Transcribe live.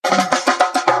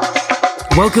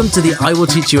Welcome to the I Will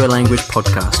Teach You a Language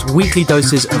podcast, weekly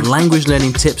doses of language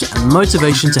learning tips and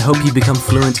motivation to help you become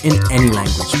fluent in any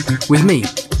language. With me,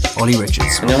 Ollie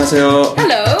Richards. 안녕하세요.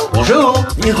 Hello. Bonjour.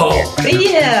 你好.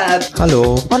 Привет.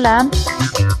 Hello. Hola.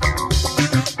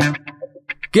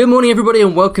 Good morning, everybody,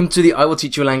 and welcome to the I Will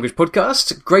Teach You a Language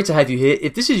podcast. Great to have you here.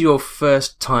 If this is your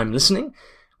first time listening,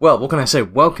 well, what can I say?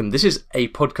 Welcome. This is a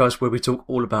podcast where we talk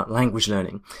all about language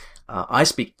learning. I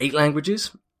speak 8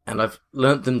 languages, and I've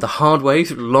learnt them the hard way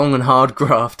through long and hard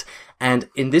graft. And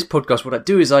in this podcast, what I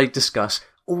do is I discuss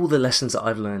all the lessons that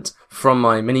I've learnt from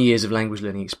my many years of language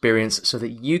learning experience so that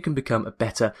you can become a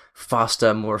better,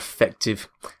 faster, more effective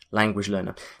language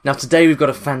learner. Now, today we've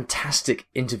got a fantastic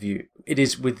interview. It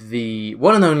is with the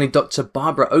one and only Dr.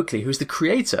 Barbara Oakley, who's the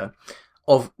creator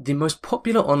of the most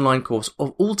popular online course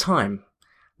of all time,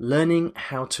 Learning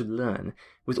How to Learn,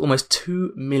 with almost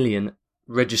 2 million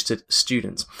registered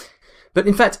students. But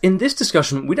in fact, in this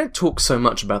discussion, we don't talk so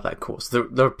much about that course. There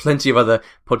are plenty of other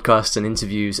podcasts and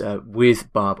interviews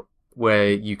with Barb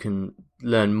where you can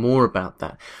learn more about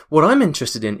that. What I'm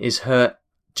interested in is her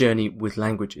journey with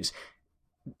languages.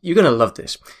 You're going to love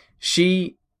this.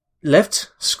 She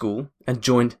left school and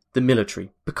joined the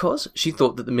military because she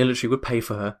thought that the military would pay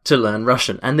for her to learn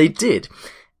Russian, and they did.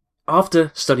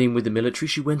 After studying with the military,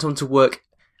 she went on to work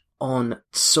on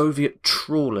Soviet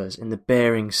trawlers in the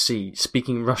Bering Sea,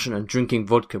 speaking Russian and drinking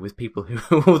vodka with people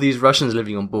all these Russians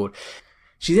living on board.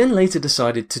 She then later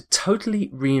decided to totally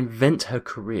reinvent her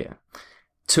career,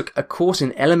 took a course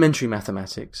in elementary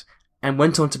mathematics, and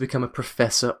went on to become a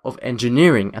professor of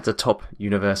engineering at a top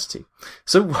university.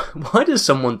 So why does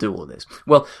someone do all this?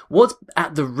 Well, what's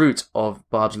at the root of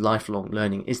Barb's lifelong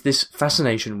learning is this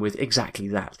fascination with exactly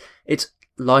that. It's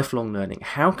lifelong learning.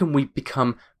 How can we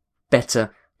become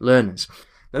better learners?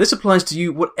 Now, this applies to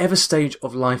you whatever stage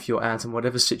of life you're at and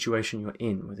whatever situation you're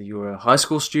in, whether you're a high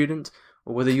school student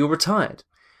or whether you're retired.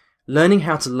 Learning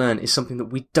how to learn is something that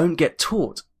we don't get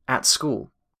taught at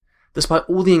school. Despite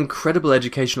all the incredible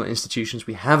educational institutions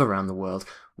we have around the world,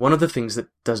 one of the things that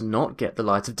does not get the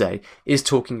light of day is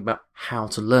talking about how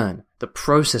to learn, the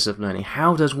process of learning.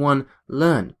 How does one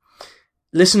learn?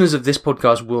 Listeners of this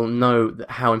podcast will know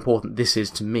how important this is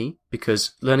to me,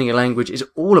 because learning a language is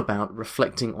all about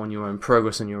reflecting on your own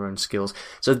progress and your own skills.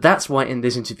 So that's why in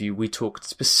this interview we talked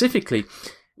specifically,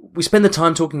 we spend the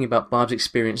time talking about Barb's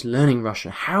experience learning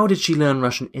Russian. How did she learn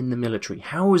Russian in the military?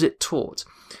 How was it taught?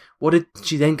 What did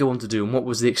she then go on to do, and what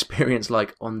was the experience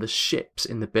like on the ships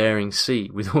in the Bering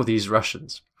Sea with all these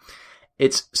Russians?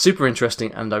 It's super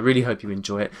interesting, and I really hope you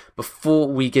enjoy it. Before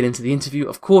we get into the interview,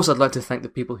 of course, I'd like to thank the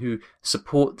people who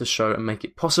support the show and make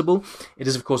it possible. It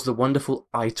is, of course, the wonderful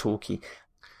italki.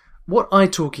 What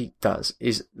italki does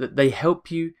is that they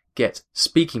help you get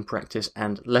speaking practice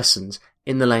and lessons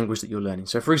in the language that you're learning.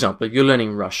 So, for example, if you're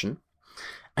learning Russian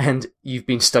and you've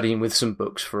been studying with some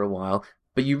books for a while,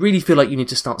 but you really feel like you need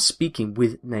to start speaking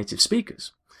with native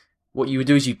speakers, what you would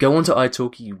do is you go onto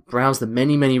italki, you browse the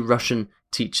many, many Russian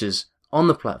teachers on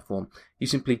the platform, you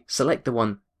simply select the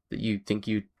one that you think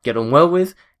you get on well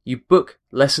with, you book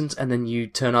lessons, and then you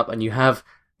turn up and you have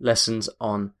lessons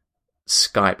on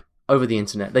Skype over the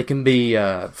internet. They can be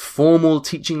formal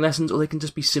teaching lessons, or they can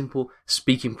just be simple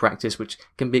speaking practice, which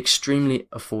can be extremely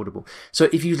affordable. So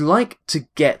if you'd like to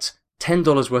get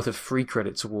 $10 worth of free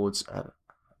credit towards a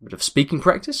bit of speaking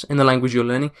practice in the language you're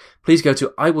learning, please go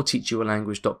to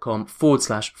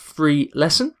iwillteachyoualanguage.com/free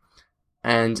lesson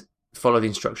and follow the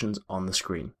instructions on the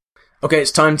screen. Okay,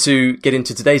 it's time to get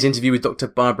into today's interview with Dr.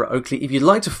 Barbara Oakley. If you'd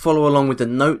like to follow along with the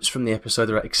notes from the episode,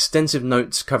 there are extensive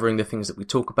notes covering the things that we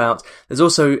talk about. There's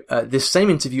also this same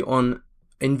interview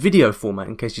in video format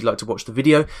in case you'd like to watch the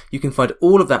video. You can find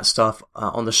all of that stuff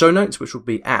on the show notes, which will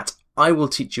be at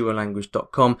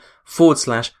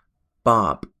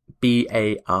iwillteachyoualanguage.com/barb.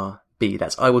 B-A-R-B.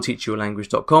 That's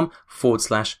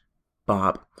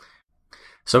iwillteachyoualanguage.com/barb.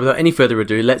 So without any further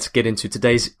ado, let's get into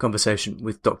today's conversation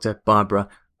with Dr. Barbara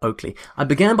Oakley. I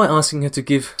began by asking her to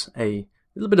give a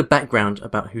little bit of background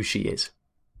about who she is.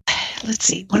 Let's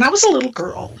see. When I was a little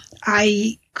girl,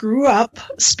 I grew up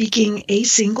speaking a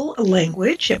single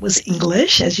language. It was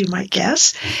English, as you might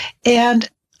guess. And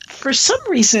for some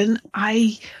reason,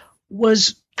 I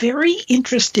was very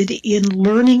interested in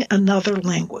learning another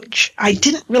language. I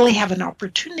didn't really have an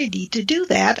opportunity to do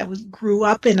that. I grew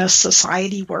up in a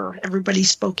society where everybody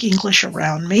spoke English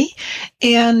around me.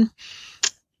 And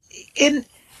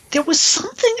there was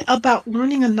something about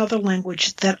learning another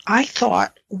language that I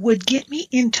thought would get me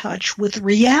in touch with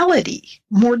reality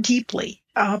more deeply.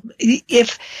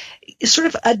 If sort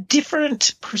of a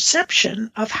different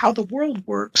perception of how the world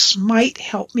works might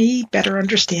help me better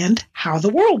understand how the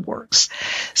world works.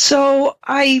 So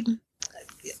I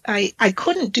I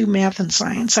couldn't do math and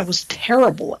science. I was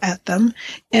terrible at them.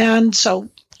 And so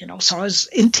I was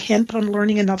intent on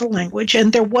learning another language,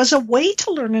 and there was a way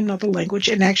to learn another language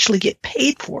and actually get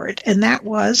paid for it, and that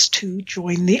was to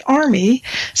join the Army.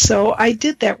 So I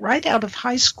did that right out of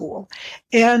high school,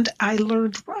 and I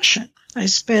learned Russian. I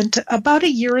spent about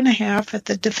a year and a half at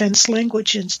the Defense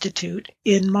Language Institute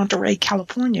in Monterey,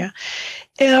 California.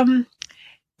 And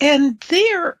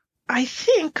there, I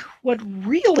think what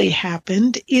really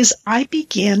happened is I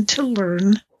began to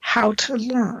learn how to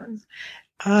learn.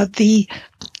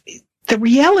 The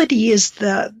reality is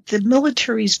the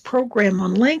military's program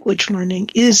on language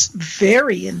learning is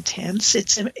very intense.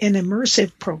 It's an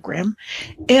immersive program.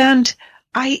 And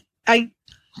I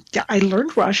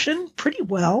learned Russian pretty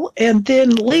well. And then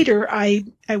later I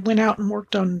went out and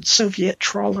worked on Soviet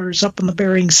trawlers up in the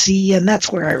Bering Sea. And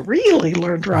that's where I really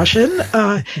learned Russian.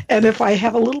 And if I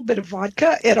have a little bit of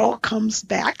vodka, it all comes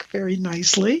back very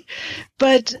nicely.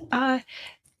 But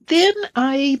then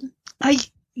I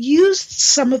used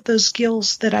some of those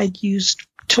skills that I'd used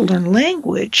to learn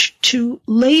language to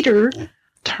later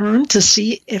turn to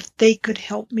see if they could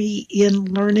help me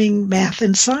in learning math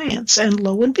and science. And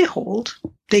lo and behold,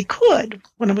 they could.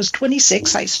 When I was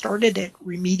 26, I started at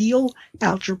remedial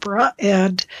algebra,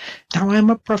 and now I'm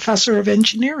a professor of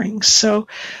engineering. So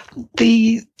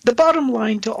the bottom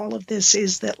line to all of this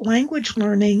is that language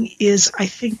learning is, I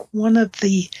think, one of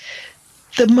the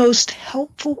most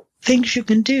helpful things you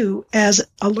can do as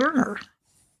a learner.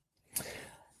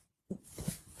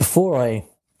 Before I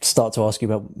start to ask you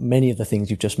about many of the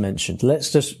things you've just mentioned,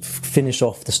 let's just finish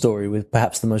off the story with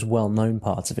perhaps the most well-known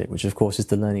part of it, which of course is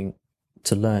the Learning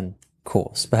to Learn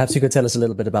course. Perhaps you could tell us a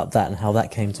little bit about that and how that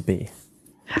came to be.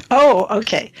 Oh,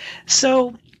 okay.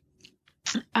 So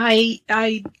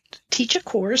I teach a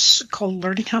course called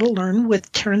Learning How to Learn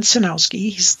with Terence Sinowski.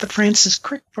 He's the Francis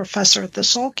Crick Professor at the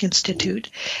Salk Institute.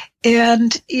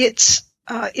 And it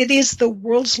is the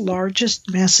world's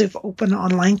largest massive open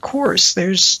online course.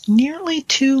 There's nearly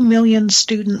 2 million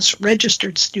students,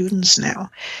 registered students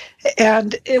now.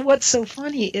 And what's so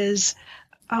funny is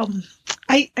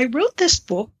I wrote this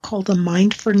book called A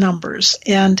Mind for Numbers,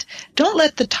 and don't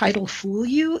let the title fool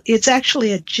you. It's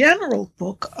actually a general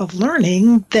book of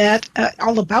learning that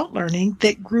all about learning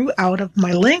that grew out of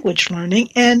my language learning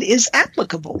and is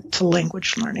applicable to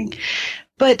language learning.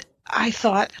 But I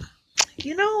thought,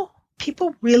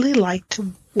 people really like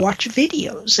to watch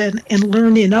videos and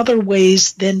learn in other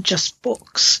ways than just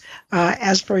books,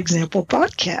 as, for example,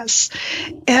 podcasts.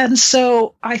 And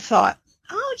so I thought,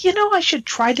 I should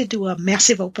try to do a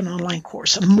massive open online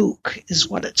course. A MOOC is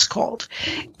what it's called.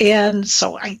 And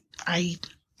so I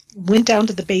went down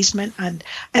to the basement, and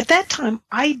at that time,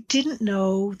 I didn't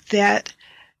know that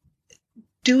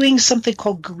doing something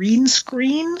called green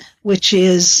screen, which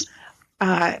is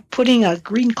putting a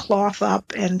green cloth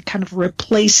up and kind of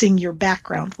replacing your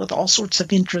background with all sorts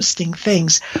of interesting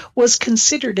things, was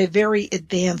considered a very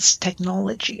advanced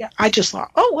technology. I just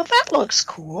thought, that looks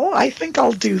cool. I think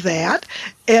I'll do that.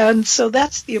 And so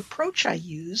that's the approach I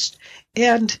used.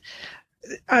 And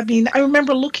I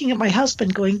remember looking at my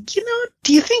husband going,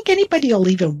 do you think anybody will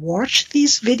even watch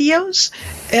these videos?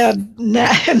 And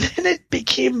then it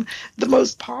became the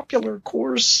most popular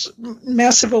course,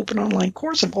 massive open online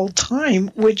course of all time,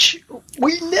 which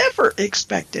we never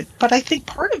expected. But I think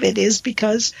part of it is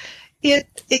because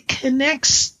it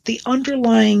connects the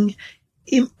underlying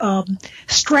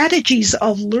strategies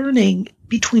of learning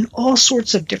between all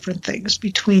sorts of different things,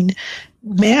 between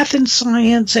math and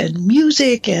science and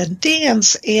music and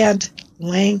dance and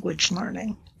language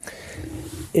learning.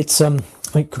 It's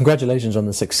congratulations on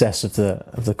the success of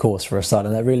the course for a start,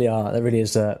 and that really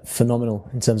is phenomenal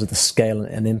in terms of the scale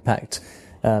and impact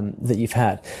that you've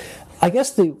had. I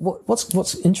guess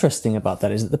what's interesting about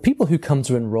that is that the people who come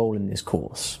to enroll in this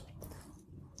course,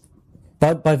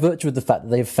 by virtue of the fact that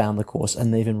they've found the course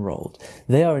and they've enrolled,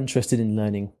 they are interested in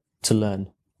learning to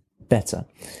learn better.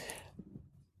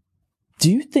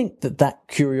 Do you think that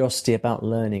curiosity about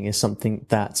learning is something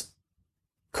that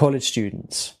college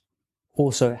students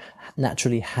also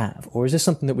naturally have, or is this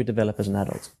something that we develop as an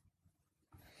adult?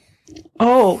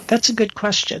 Oh, that's a good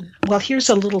question. Well, here's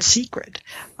a little secret.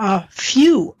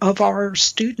 Few of our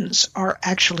students are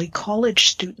actually college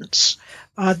students.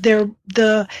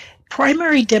 The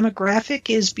primary demographic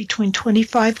is between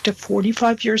 25 to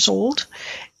 45 years old.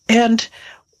 And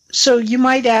so you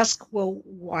might ask, well,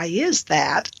 why is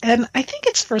that? And I think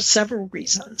it's for several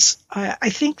reasons. I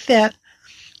think that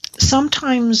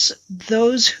sometimes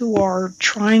those who are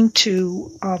trying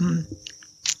to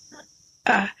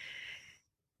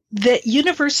that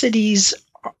universities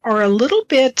are a little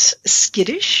bit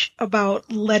skittish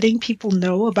about letting people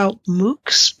know about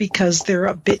MOOCs because they're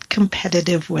a bit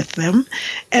competitive with them.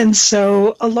 And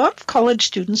so a lot of college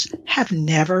students have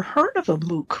never heard of a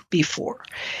MOOC before.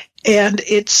 And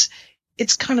it's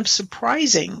kind of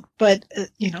surprising, but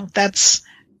that's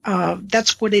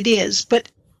what it is.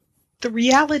 But the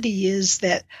reality is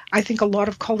that I think a lot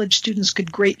of college students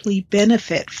could greatly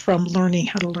benefit from learning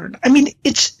how to learn. I mean,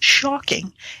 it's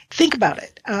shocking. Think about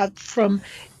it.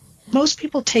 Most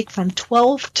people take from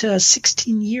 12 to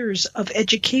 16 years of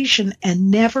education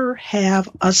and never have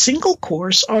a single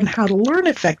course on how to learn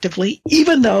effectively,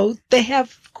 even though they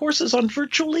have courses on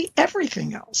virtually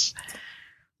everything else.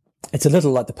 It's a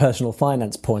little like the personal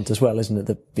finance point as well, isn't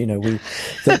it? We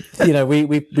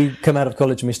come out of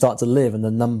college and we start to live, and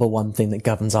the number one thing that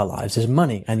governs our lives is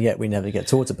money, and yet we never get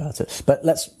taught about it. But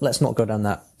let's not go down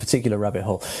that particular rabbit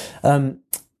hole.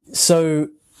 So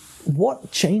what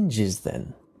changes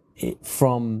then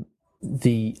from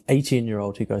the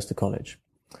 18-year-old who goes to college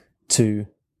to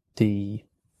the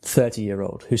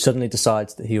 30-year-old who suddenly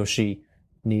decides that he or she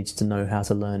needs to know how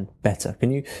to learn better?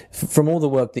 Can you, from all the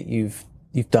work that you've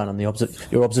done on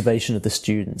your observation of the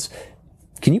students,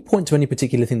 can you point to any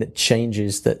particular thing that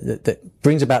changes, that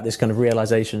brings about this kind of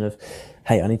realization of,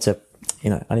 hey, I need to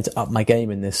up my game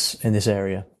in this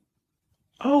area?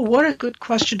 Oh, what a good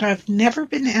question. I've never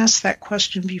been asked that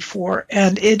question before.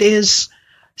 And it is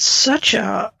such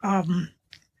an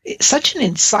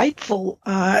insightful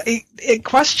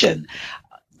question.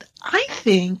 I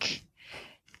think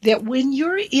that when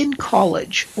you're in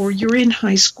college or you're in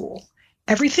high school,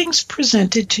 everything's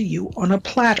presented to you on a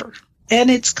platter,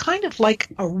 and it's kind of like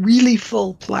a really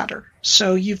full platter.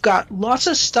 So you've got lots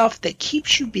of stuff that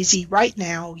keeps you busy right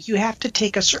now. You have to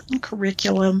take a certain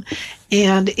curriculum,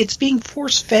 and it's being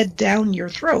force-fed down your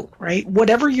throat, right?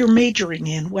 Whatever you're majoring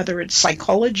in, whether it's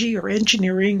psychology or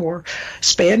engineering or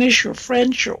Spanish or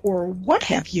French or what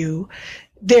have you,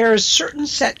 there's certain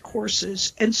set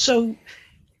courses. And so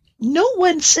no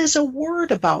one says a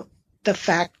word about the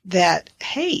fact that,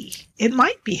 hey, it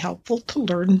might be helpful to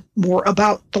learn more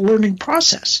about the learning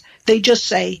process. They just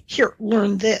say, here,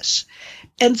 learn this.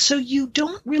 And so you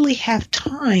don't really have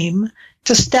time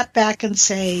to step back and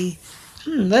say,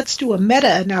 let's do a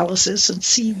meta-analysis and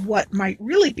see what might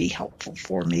really be helpful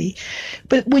for me.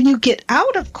 But when you get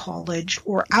out of college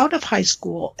or out of high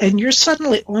school and you're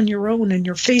suddenly on your own and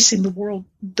you're facing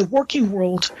the working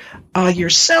world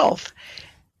yourself,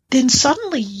 then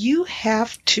suddenly you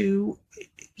have to,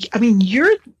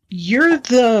 you're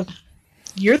the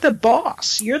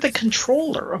boss, you're the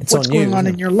controller of what's going on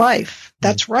in your life.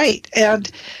 That's right. And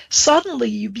suddenly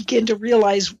you begin to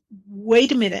realize,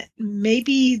 wait a minute,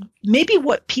 maybe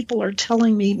what people are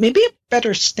telling me, maybe I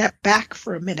better step back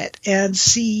for a minute and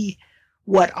see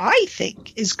what I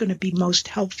think is going to be most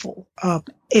helpful.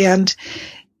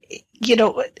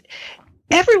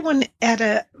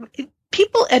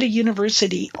 People at a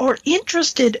university are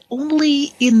interested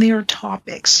only in their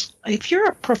topics. If you're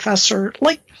a professor,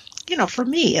 for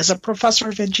me as a professor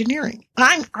of engineering,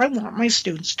 I want my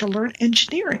students to learn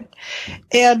engineering.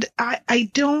 And I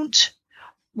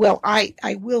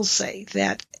will say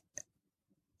that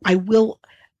I will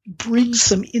bring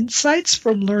some insights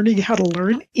from learning how to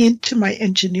learn into my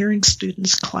engineering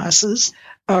students' classes,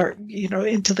 or,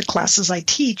 into the classes I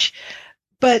teach.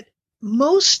 But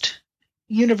most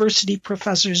university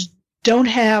professors don't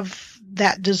have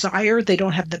that desire. They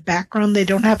don't have the background. They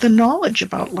don't have the knowledge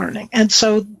about learning. And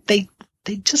so they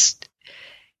just,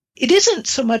 it isn't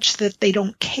so much that they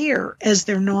don't care as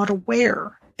they're not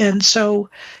aware. And so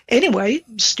anyway,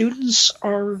 students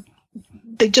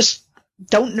they just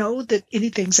don't know that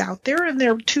anything's out there, and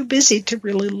they're too busy to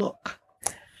really look.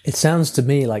 It sounds to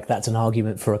me like that's an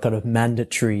argument for a kind of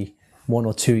mandatory 1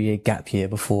 or 2 year gap year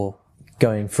before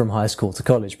going from high school to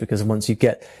college, because once you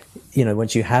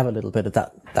have a little bit of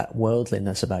that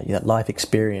worldliness about you, that life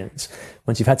experience,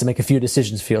 once you've had to make a few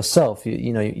decisions for yourself,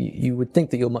 you would think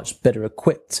that you're much better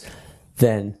equipped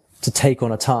then to take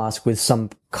on a task with some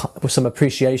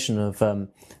appreciation of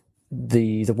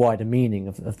the wider meaning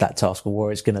of that task, or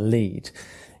where it's going to lead.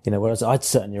 Whereas I'd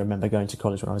certainly remember going to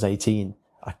college when I was 18.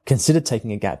 I considered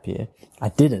taking a gap year. I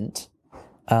didn't.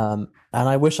 And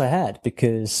I wish I had,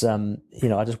 because, I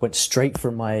just went straight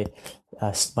from my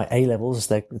A levels, as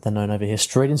they're known over here,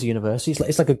 straight into university.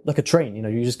 It's like a train,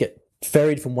 you just get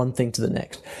ferried from one thing to the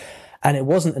next. And it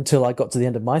wasn't until I got to the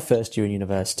end of my first year in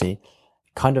university,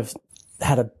 kind of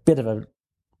had a bit of a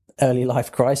early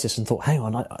life crisis and thought, hang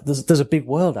on, there's a big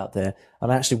world out there.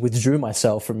 And I actually withdrew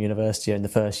myself from university in the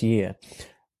first year,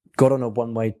 got on a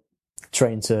one-way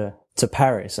train to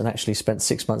Paris, and actually spent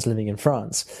 6 months living in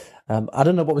France. I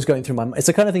don't know what was going through my mind. It's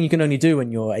the kind of thing you can only do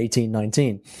when you're 18,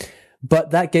 19.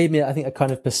 But that gave me, I think, a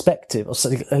kind of perspective, or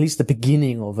at least the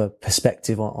beginning of a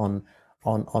perspective on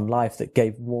life that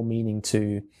gave more meaning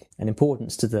to and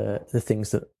importance to the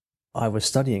things that I was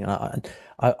studying.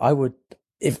 I would,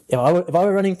 if I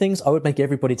were running things, I would make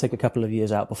everybody take a couple of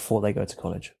years out before they go to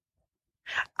college.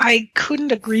 I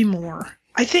couldn't agree more.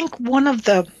 I think one of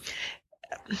the,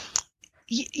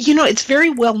 it's very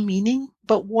well-meaning,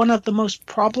 but one of the most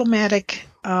problematic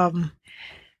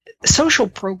social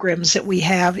programs that we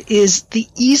have is the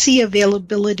easy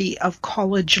availability of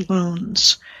college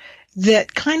loans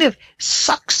that kind of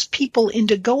sucks people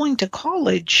into going to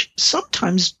college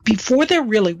sometimes before they're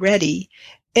really ready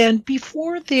and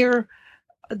before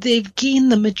they've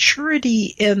gained the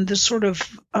maturity and the sort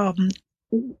of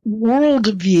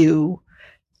worldview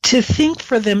to think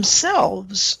for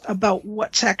themselves about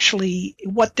what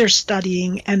they're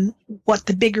studying and what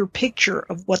the bigger picture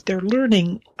of what they're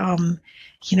learning,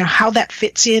 how that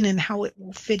fits in and how it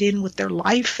will fit in with their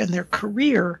life and their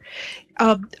career.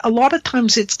 A lot of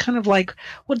times it's kind of like,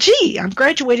 well, gee, I'm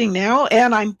graduating now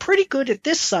and I'm pretty good at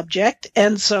this subject.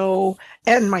 And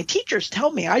my teachers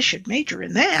tell me I should major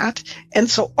in that. And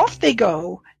so off they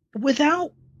go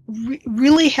without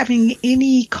really having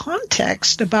any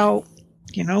context about,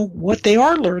 what they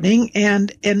are learning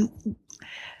and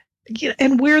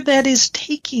where that is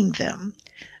taking them.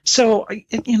 So,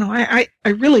 I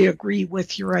really agree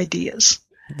with your ideas.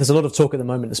 There's a lot of talk at the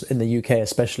moment in the UK,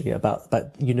 especially about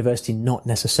university not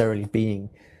necessarily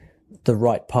being the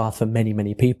right path for many,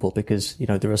 many people because,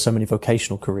 there are so many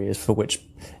vocational careers for which,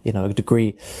 a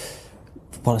degree,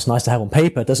 while it's nice to have on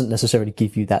paper, doesn't necessarily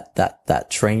give you that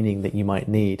training that you might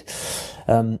need.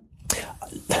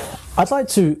 I'd like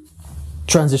to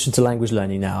transition to language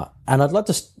learning now, and I'd like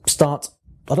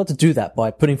to do that by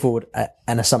putting forward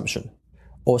an assumption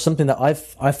or something that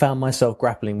I've found myself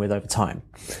grappling with over time.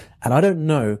 And I don't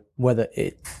know whether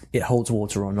it holds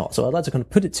water or not. So I'd like to kind of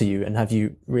put it to you and have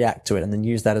you react to it and then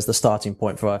use that as the starting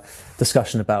point for our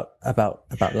discussion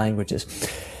about languages.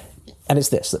 And it's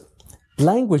this, that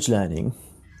language learning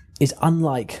as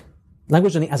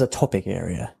a topic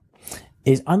area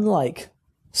is unlike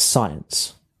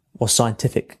science or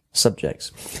scientific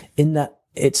subjects in that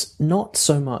it's not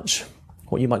so much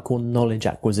what you might call knowledge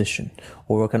acquisition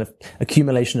or a kind of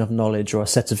accumulation of knowledge or a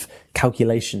set of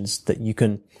calculations that you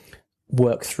can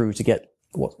work through to get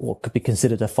what could be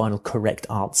considered a final correct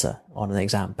answer on an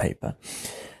exam paper.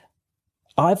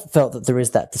 I've felt that there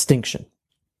is that distinction,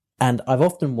 and I've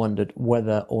often wondered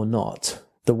whether or not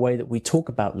the way that we talk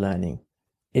about learning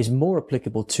is more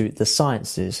applicable to the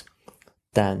sciences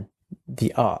than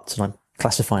the arts. And I'm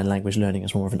classifying language learning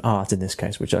as more of an art in this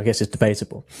case, which I guess is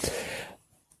debatable.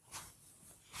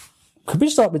 Could we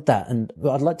start with that? And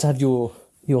I'd like to have your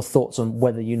thoughts on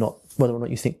whether or not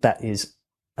you think that is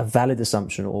a valid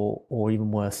assumption or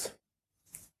even worth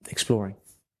exploring.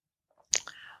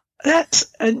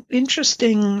 That's an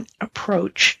interesting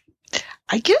approach.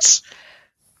 I guess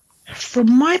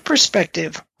from my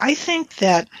perspective, I think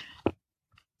that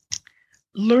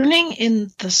learning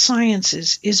in the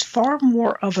sciences is far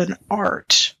more of an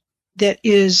art that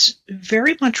is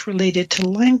very much related to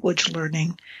language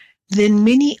learning than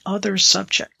many other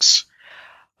subjects.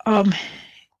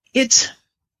 It's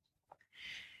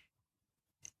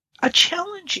a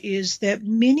challenge is that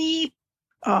many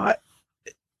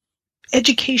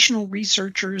educational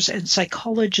researchers and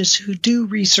psychologists who do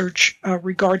research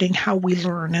regarding how we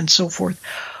learn and so forth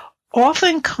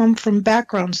often come from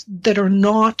backgrounds that are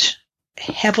not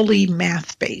heavily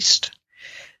math-based.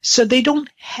 So they don't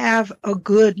have a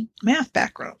good math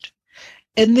background.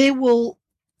 And they will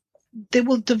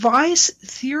devise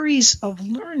theories of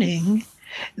learning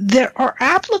that are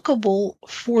applicable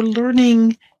for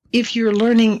learning if you're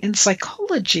learning in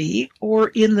psychology or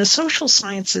in the social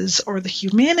sciences or the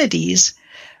humanities,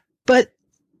 but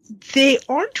they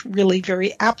aren't really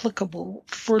very applicable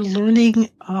for learning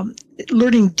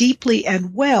deeply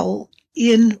and well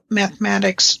in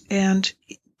mathematics and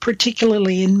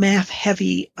particularly in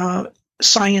math-heavy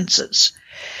sciences.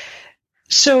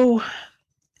 So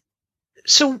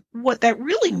what that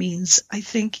really means, I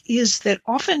think, is that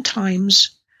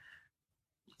oftentimes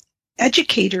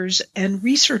educators and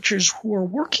researchers who are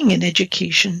working in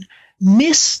education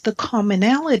miss the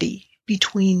commonality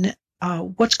between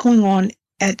what's going on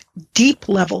at deep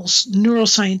levels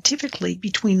neuroscientifically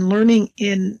between learning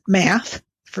in math,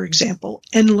 for example,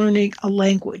 and learning a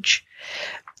language.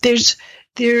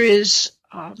 There is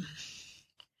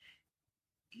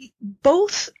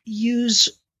both use.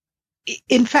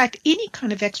 In fact, any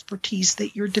kind of expertise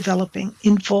that you're developing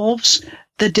involves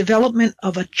the development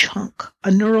of a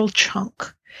neural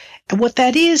chunk And what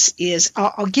that is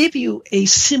I'll give you a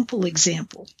simple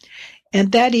example.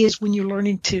 And that is when you're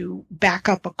learning to back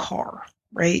up a car,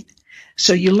 right?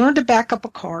 So you learn to back up a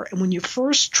car, and when you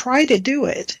first try to do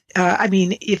it,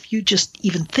 if you just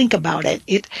even think about it,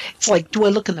 it's like, do I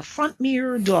look in the front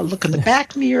mirror? Do I look in the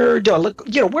back mirror? Do I look,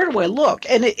 where do I look?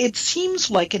 And it seems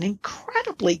like an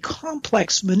incredibly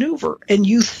complex maneuver. And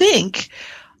you think,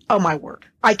 oh my word,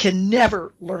 I can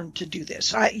never learn to do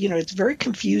this. It's very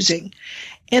confusing.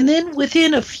 And then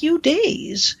within a few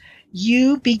days,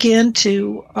 you begin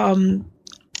to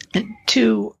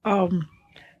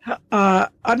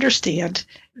understand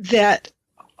that,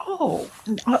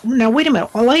 now wait a minute.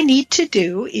 All I need to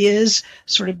do is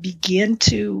sort of begin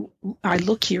to, I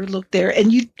look here, look there,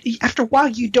 and after a while,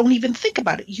 you don't even think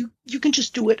about it. You can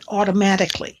just do it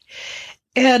automatically.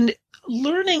 And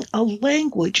learning a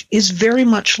language is very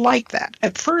much like that.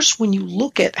 At first, when you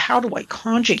look at how do I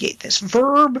conjugate this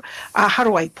verb, how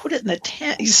do I put it in the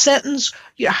sentence,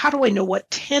 how do I know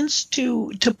what tense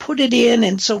to put it in,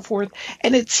 and so forth,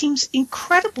 and it seems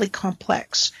incredibly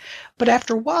complex. But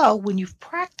after a while, when you've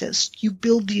practiced, you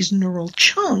build these neural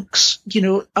chunks,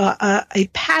 a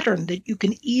pattern that you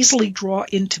can easily draw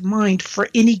into mind for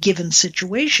any given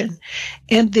situation,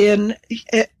 and then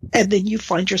you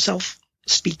find yourself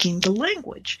speaking the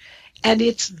language. And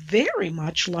it's very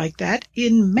much like that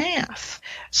in math.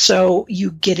 So you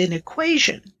get an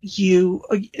equation.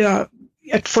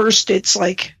 At first it's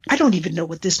like, I don't even know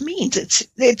what this means.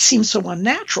 It seems so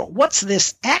unnatural. What's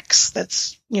this X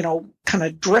that's, kind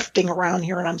of drifting around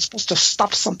here, and I'm supposed to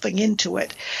stuff something into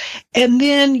it? And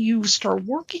then you start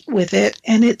working with it,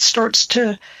 and it starts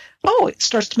to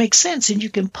make sense, and you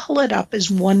can pull it up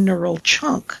as one neural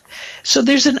chunk. So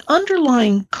there's an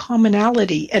underlying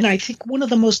commonality, and I think one of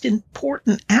the most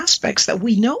important aspects that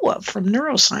we know of from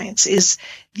neuroscience is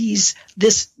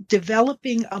this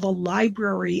developing of a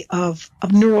library of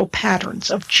neural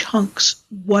patterns, of chunks,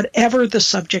 whatever the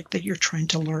subject that you're trying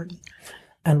to learn.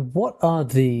 And what are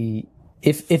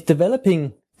if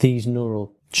developing these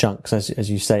neural chunks, as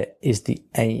you say, is the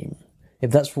aim, if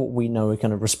that's what we know are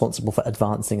kind of responsible for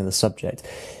advancing in the subject,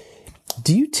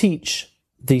 do you teach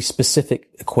these specific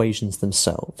equations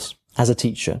themselves as a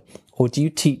teacher, or do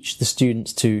you teach the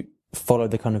students to follow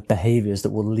the kind of behaviors that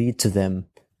will lead to them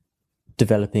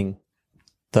developing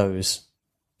those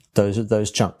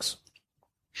chunks?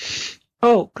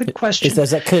 Oh, good question. Is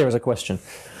that clear as a question?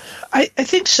 I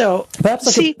think so.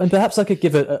 Perhaps I could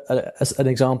give an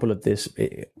example of this,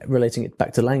 relating it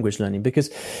back to language learning, because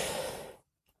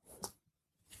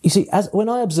you see, when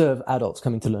I observe adults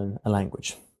coming to learn a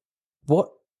language,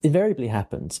 what invariably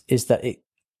happens is that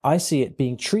I see it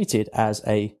being treated as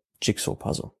a jigsaw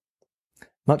puzzle,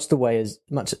 much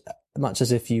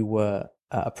as if you were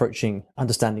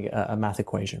understanding a math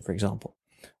equation, for example.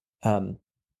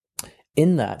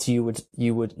 In that, you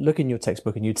would look in your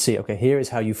textbook and you'd see, okay, here is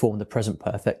how you form the present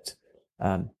perfect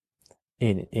in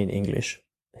English.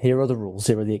 Here are the rules.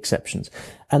 Here are the exceptions.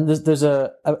 And there's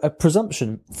a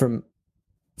presumption from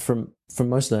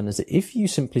most learners that if you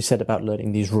simply set about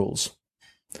learning these rules,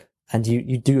 and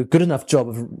you do a good enough job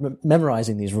of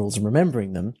memorizing these rules and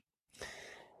remembering them,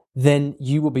 then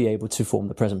you will be able to form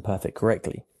the present perfect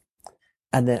correctly,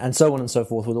 and so on and so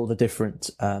forth with all the different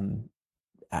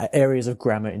areas of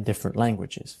grammar in different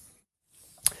languages.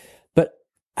 But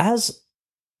as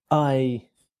I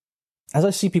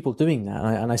see people doing that,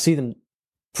 and I see them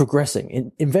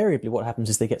progressing, invariably what happens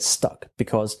is they get stuck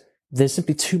because there's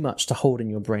simply too much to hold in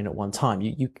your brain at one time.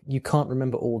 You can't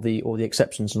remember all the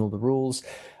exceptions and all the rules,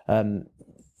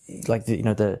 like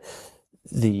the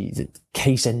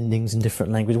case endings in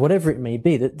different languages, whatever it may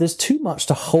be. There's too much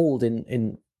to hold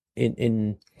in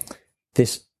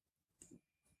this,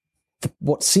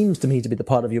 what seems to me to be the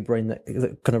part of your brain that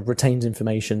kind of retains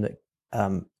information that,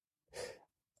 I'm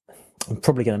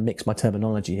probably going to mix my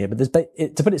terminology here, but to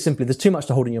put it simply, there's too much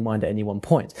to hold in your mind at any one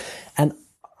point. And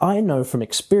I know from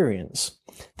experience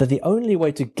that the only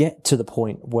way to get to the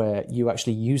point where you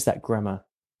actually use that grammar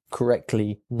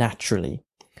correctly, naturally,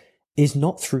 is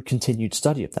not through continued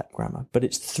study of that grammar, but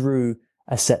it's through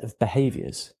a set of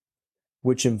behaviors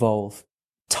which involve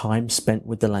time spent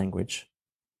with the language,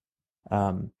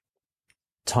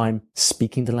 time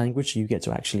speaking the language, so you get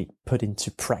to actually put into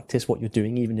practice what you're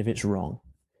doing, even if it's wrong.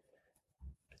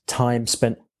 Time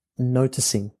spent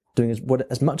noticing, doing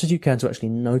as much as you can to actually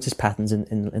notice patterns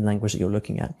in language that you're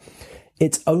looking at.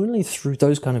 It's only through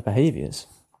those kind of behaviors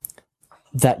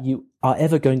that you are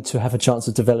ever going to have a chance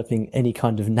of developing any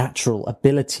kind of natural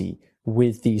ability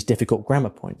with these difficult grammar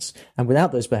points. And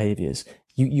without those behaviors,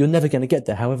 you're never going to get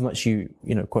there, however much you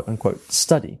quote unquote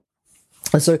study.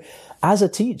 And so as a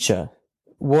teacher,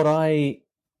 what I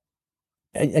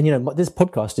and this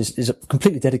podcast is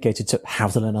completely dedicated to how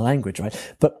to learn a language,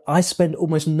 right? But I spend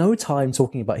almost no time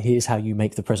talking about here's how you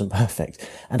make the present perfect.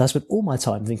 And I spend all my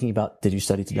time thinking about, did you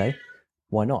study today?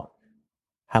 Why not?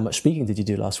 How much speaking did you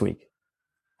do last week?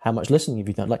 How much listening have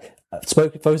you done? Like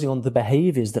focusing on the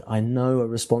behaviors that I know are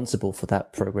responsible for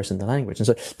that progress in the language. And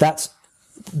so that's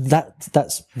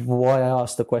why I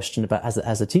asked the question about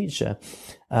as a teacher,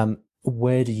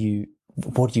 what do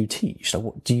you teach? Like,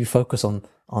 what, do you focus on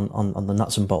the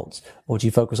nuts and bolts, or do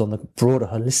you focus on the broader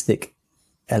holistic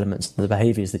elements, the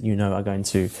behaviors that you know are going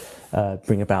to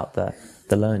bring about the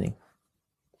learning?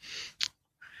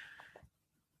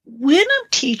 When I'm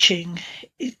teaching,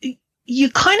 you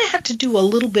kind of have to do a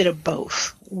little bit of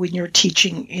both when you're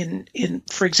teaching in,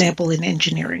 for example, in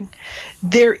engineering.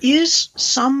 There is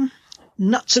some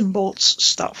nuts and bolts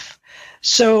stuff.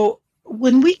 So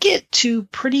when we get to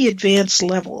pretty advanced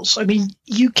levels, I mean,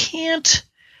 you can't,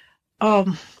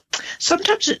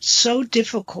 sometimes it's so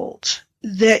difficult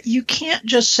that you can't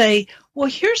just say, well,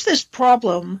 here's this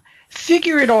problem,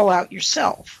 figure it all out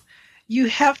yourself. You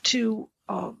have to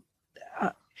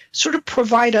sort of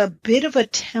provide a bit of a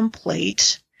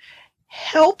template,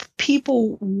 help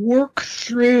people work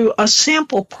through a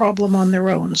sample problem on their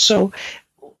own. So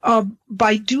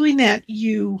by doing that,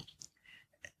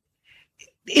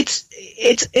 it's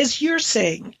as you're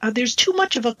saying, there's too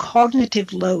much of a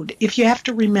cognitive load if you have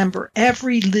to remember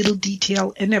every little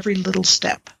detail and every little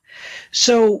step.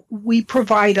 So we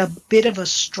provide a bit of a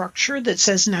structure that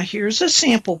says, now here's a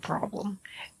sample problem.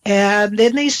 And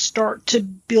then they start to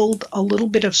build a little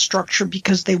bit of structure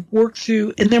because they work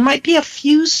through, and there might be a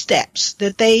few steps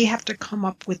that they have to come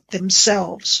up with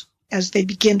themselves as they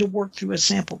begin to work through a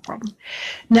sample problem.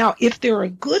 Now, if they're a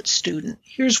good student,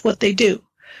 here's what they do.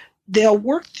 They'll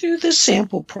work through the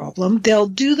sample problem. They'll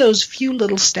do those few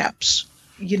little steps,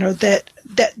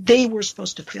 that they were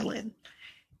supposed to fill in.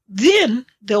 Then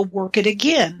they'll work it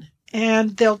again,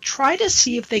 and they'll try to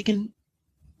see if they can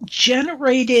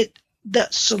generate the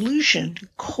solution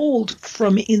cold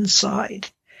from inside.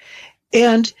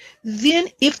 And then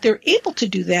if they're able to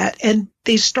do that and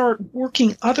they start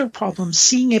working other problems,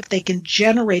 seeing if they can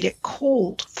generate it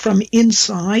cold from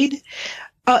inside,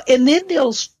 and then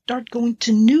they'll start going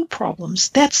to new problems.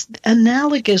 That's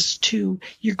analogous to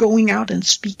you're going out and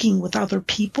speaking with other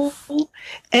people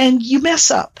and you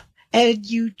mess up. And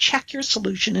you check your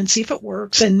solution and see if it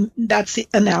works. And that's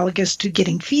analogous to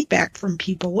getting feedback from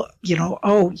people,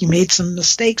 oh, you made some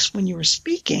mistakes when you were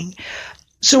speaking.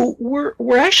 So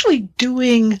we're actually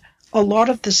doing a lot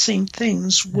of the same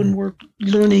things when we're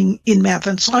learning in math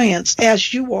and science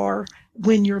as you are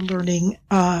when you're learning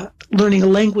a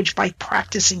language by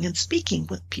practicing and speaking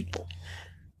with people.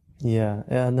 Yeah,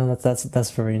 no,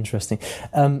 that's very interesting.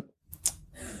 For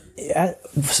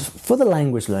the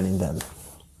language learning then,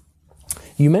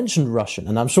 you mentioned Russian,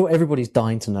 and I'm sure everybody's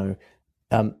dying to know.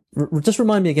 Just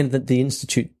remind me again that the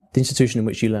institution in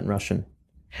which you learnt Russian.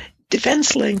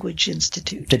 Defense Language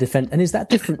Institute. And is that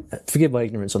different? Forgive my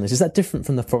ignorance on this. Is that different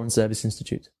from the Foreign Service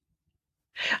Institute?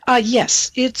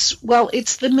 Yes, it's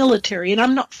the military, and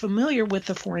I'm not familiar with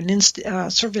the Foreign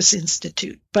Service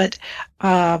Institute, but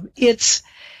it's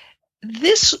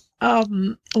this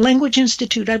language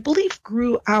institute, I believe,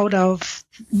 grew out of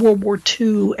World War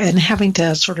II and having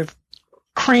to sort of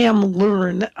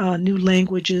learn new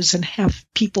languages and have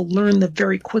people learn them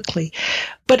very quickly.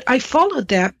 But I followed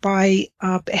that by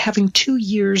having 2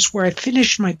 years where I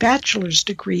finished my bachelor's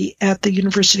degree at the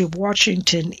University of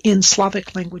Washington in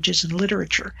Slavic languages and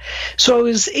literature. So I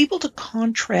was able to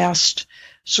contrast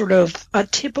sort of a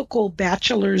typical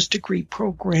bachelor's degree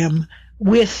program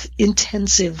with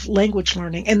intensive language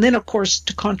learning. And then, of course,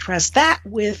 to contrast that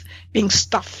with being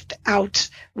stuffed out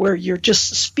where you're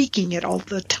just speaking it all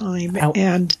the time.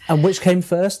 And which came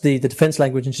first? The Defense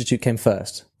Language Institute came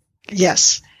first?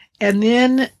 Yes. And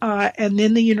then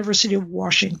the University of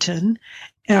Washington,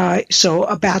 so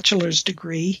a bachelor's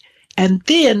degree. And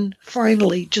then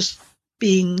finally just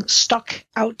being stuck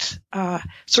out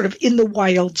sort of in the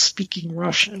wild speaking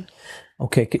Russian.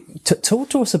 Okay, talk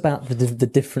to us about the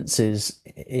differences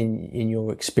in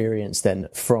your experience then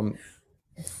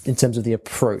in terms of the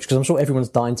approach, because I'm sure everyone's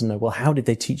dying to know, well, how did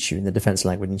they teach you in the Defense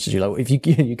Language Institute? Like, if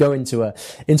you go into a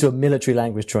military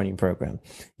language training program,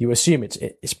 you assume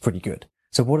it's pretty good.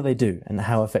 So what do they do, and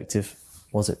how effective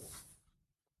was it?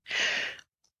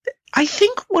 I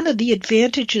think one of the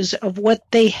advantages of what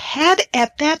they had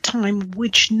at that time,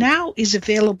 which now is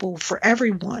available for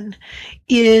everyone,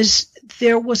 is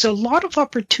there was a lot of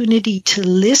opportunity to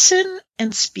listen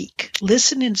and speak.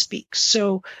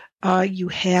 So you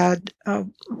had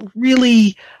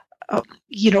really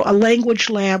a language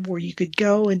lab where you could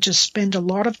go and just spend a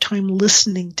lot of time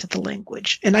listening to the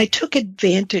language. And I took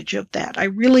advantage of that. I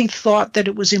really thought that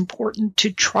it was important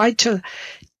to try to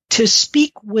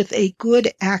speak with a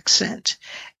good accent.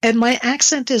 And my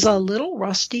accent is a little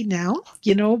rusty now,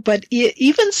 but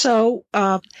even so,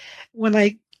 when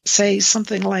I say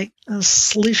something like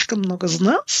 "слишком много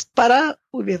знать, пора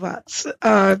убивать,"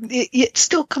 it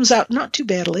still comes out not too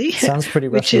badly. Sounds pretty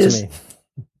Russian to me.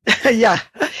 Yeah,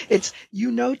 it's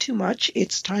too much,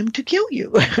 it's time to kill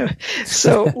you.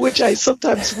 So, which I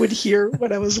sometimes would hear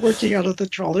when I was working out of the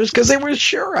trawlers, because they were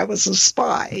sure I was a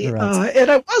spy. Right.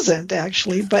 And I wasn't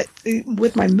actually, but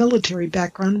with my military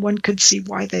background, one could see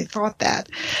why they thought that.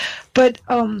 But,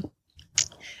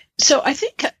 so I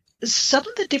think some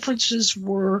of the differences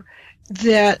were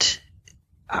that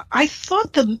I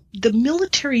thought the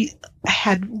military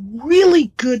had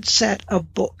really good set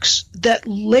of books that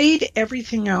laid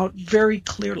everything out very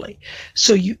clearly.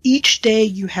 So each day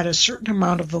you had a certain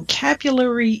amount of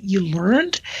vocabulary you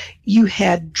learned. You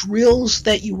had drills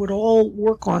that you would all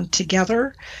work on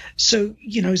together. So,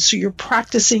 so you're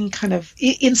practicing kind of,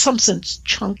 in some sense,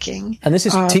 chunking. And this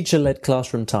is teacher-led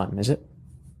classroom time, is it?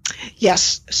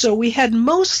 Yes. So we had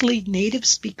mostly native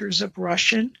speakers of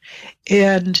Russian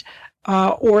and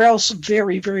or else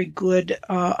very, very good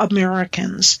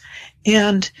Americans.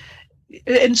 And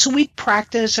so we'd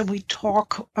practice and we'd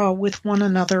talk with one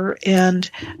another. And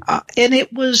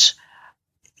it was,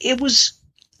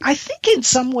 I think in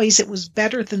some ways it was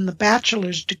better than the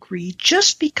bachelor's degree,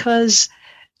 just because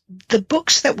the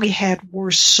books that we had were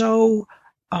so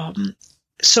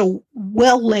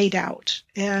well laid out.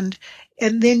 And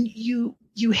then you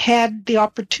had the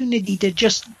opportunity to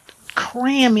just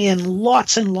cram in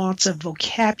lots and lots of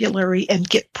vocabulary and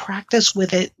get practice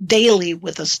with it daily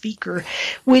with a speaker,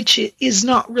 which is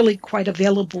not really quite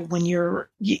available when you're,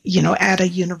 at a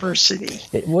university.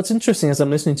 What's interesting as I'm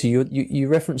listening to you, you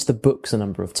reference the books a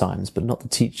number of times, but not the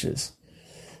teachers.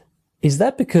 Is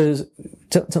that because,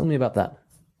 tell me about that.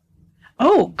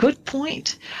 Oh, good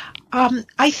point.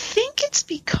 I think it's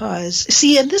because,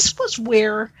 and this was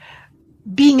where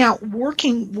being out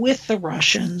working with the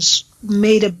Russians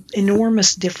made an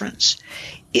enormous difference.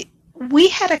 We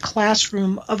had a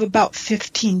classroom of about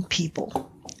 15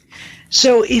 people.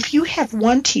 So if you have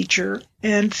one teacher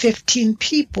and 15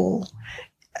 people,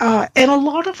 and a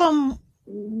lot of them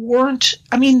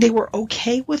they were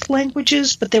okay with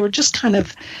languages, but they were just kind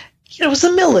of, it was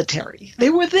the military. They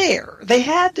were there. They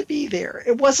had to be there.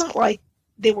 It wasn't like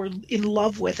they were in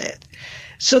love with it.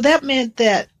 So that meant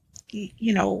that,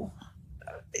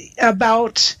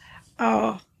 about,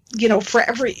 for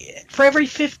every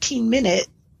 15 minutes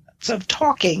of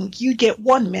talking, you'd get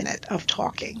 1 minute of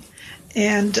talking.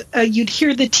 And you'd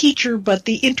hear the teacher, but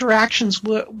the interactions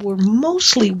were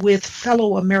mostly with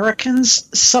fellow Americans,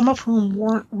 some of whom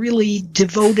weren't really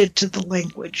devoted to the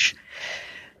language.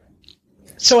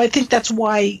 So I think that's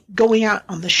why going out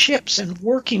on the ships and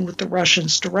working with the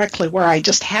Russians directly, where I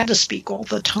just had to speak all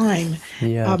the time,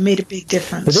 made a big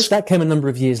difference. But that came a number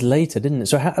of years later, didn't it?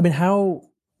 So for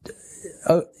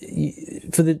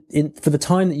the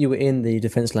time that you were in the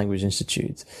Defense Language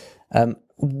Institute,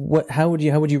 how would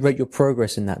you rate your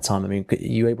progress in that time? I mean, are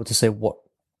you able to say what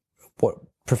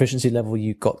proficiency level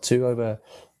you got to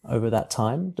over that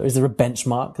time? Is there a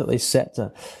benchmark that they set?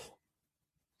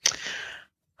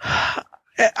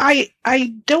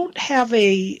 I don't have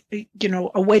a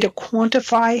way to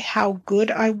quantify how good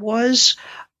I was.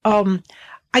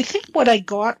 I think what I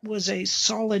got was a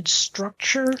solid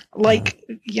structure. Like,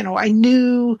 I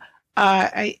knew,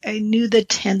 I knew the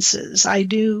tenses. I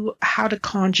knew how to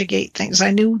conjugate things. I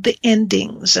knew the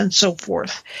endings and so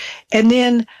forth. And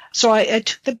then, so I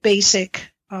took the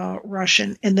basic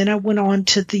Russian, and then I went on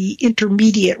to the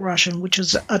intermediate Russian, which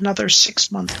was another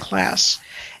 6-month class.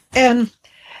 And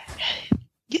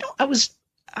I was,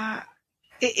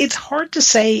 it's hard to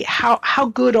say how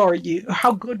good are you?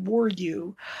 How good were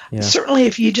you? Yeah. Certainly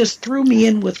if you just threw me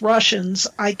in with Russians,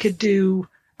 I could do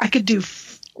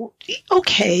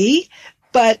okay,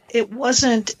 but it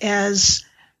wasn't as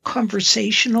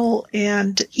conversational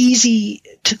and easy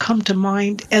to come to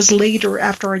mind as later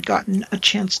after I'd gotten a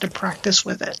chance to practice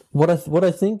with it. What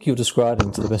I think you're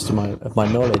describing, to the best of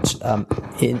my knowledge,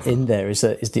 in there is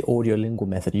the audiolingual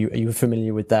method. Are you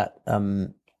familiar with that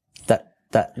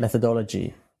that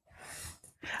methodology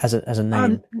as a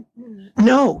name?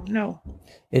 No.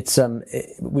 It's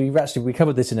we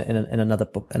covered this in another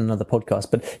podcast,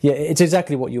 but yeah, it's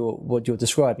exactly what you're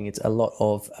describing. It's a lot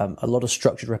of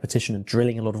structured repetition and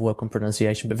drilling, a lot of work on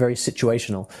pronunciation, but very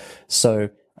situational. So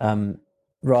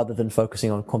rather than focusing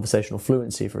on conversational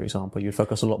fluency, for example, you'd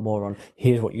focus a lot more on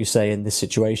here's what you say in this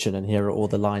situation, and here are all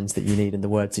the lines that you need and the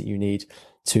words that you need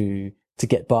to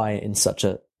get by in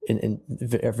in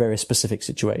very specific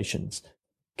situations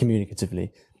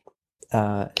communicatively.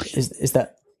 Is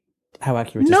that how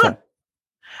accurate is that?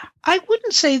 I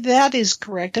wouldn't say that is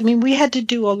correct. I mean, we had to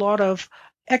do a lot of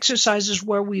exercises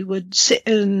where we would sit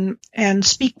and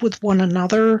speak with one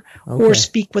another, or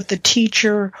speak with the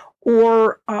teacher,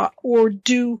 or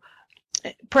do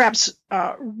perhaps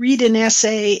read an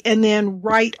essay and then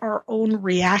write our own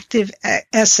reactive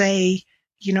essay,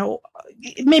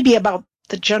 maybe about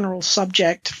the general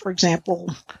subject. For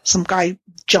example, some guy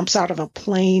jumps out of a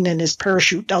plane and his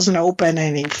parachute doesn't open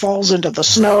and he falls into the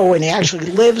snow and he actually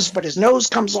lives, but his nose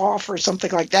comes off, or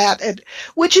something like that. And,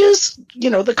 which is,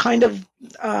 the kind of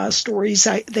stories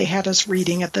they had us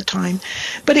reading at the time.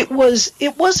 But it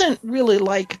wasn't really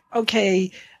like,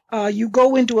 okay, you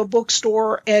go into a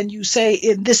bookstore and you say,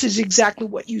 and this is exactly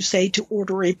what you say to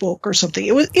order a book or something.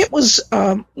 It was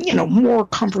more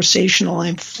conversational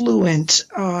and fluent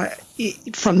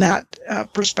from that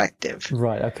perspective.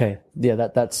 Right. Okay. Yeah.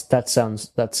 That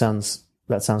sounds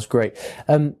great.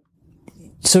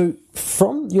 So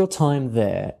from your time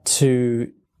there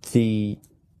to the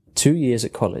 2 years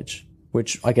at college,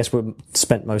 which I guess were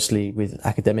spent mostly with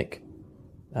academic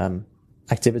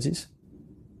activities.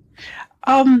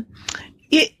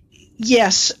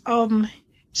 Yes.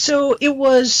 So it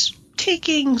was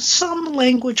taking some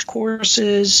language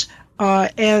courses,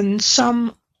 and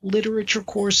some literature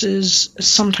courses,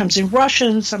 sometimes in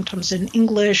Russian, sometimes in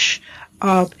English,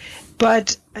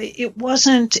 but it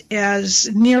wasn't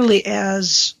nearly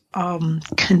as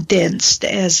condensed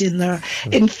as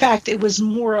in fact, it was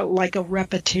more like a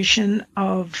repetition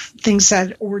of things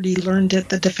I'd already learned at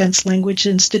the Defense Language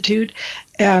Institute.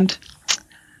 And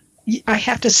I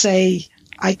have to say,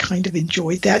 I kind of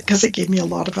enjoyed that because it gave me a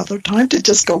lot of other time to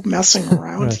just go messing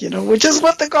around, right. Which is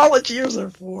what the college years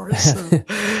are for. So.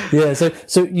 Yeah.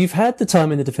 So you've had the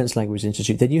time in the Defense Language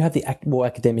Institute, then you have the more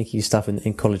academic-y stuff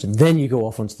in college, and then you go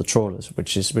off onto the trawlers,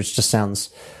 which just sounds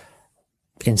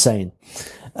insane.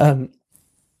 What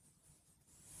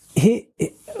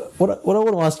I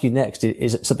want to ask you next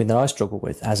is something that I struggle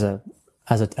with as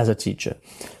a teacher,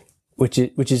 which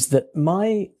is that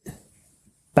my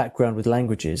background with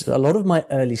languages, a lot of my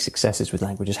early successes with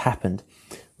languages happened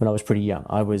when I was pretty young.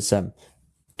 I was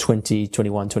 20,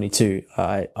 21, 22.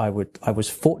 I was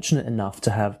fortunate enough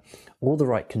to have all the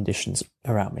right conditions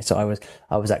around me. So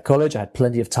I was at college. I had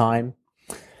plenty of time.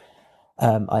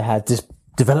 I had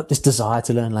developed this desire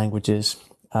to learn languages.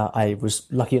 I was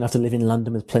lucky enough to live in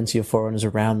London with plenty of foreigners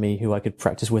around me who I could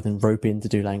practice with and rope in to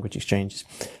do language exchanges.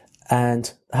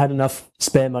 And had enough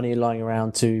spare money lying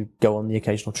around to go on the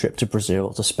occasional trip to Brazil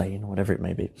or to Spain or whatever it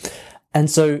may be. And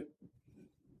so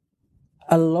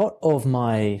a lot of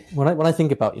when I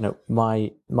think about,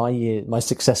 my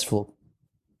successful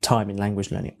time in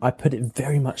language learning, I put it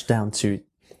very much down to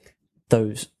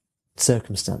those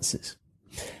circumstances.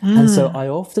 And so I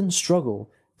often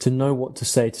struggle to know what to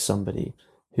say to somebody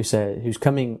who's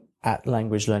coming at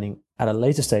language learning at a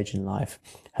later stage in life,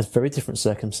 has very different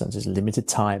circumstances, limited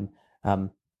time,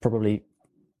 probably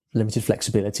limited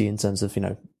flexibility in terms of,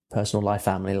 personal life,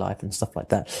 family life, and stuff like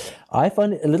that. I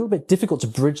find it a little bit difficult to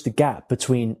bridge the gap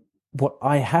between what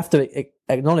I have to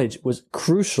acknowledge was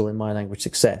crucial in my language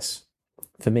success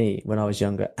for me when I was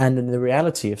younger, and in the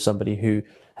reality of somebody who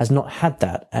has not had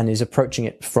that and is approaching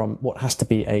it from what has to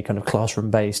be a kind of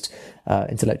classroom-based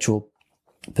intellectual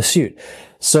pursuit.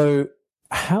 So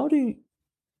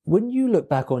when you look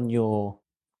back on your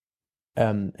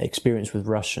experience with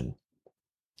Russian,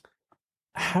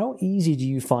 how easy do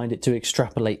you find it to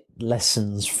extrapolate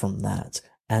lessons from that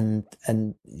and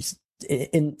in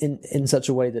such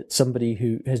a way that somebody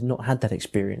who has not had that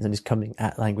experience and is coming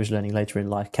at language learning later in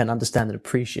life can understand and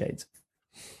appreciate?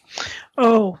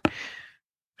 Oh,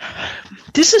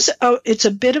 this is it's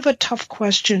a bit of a tough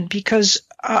question because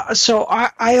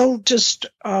I'll just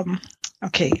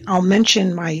I'll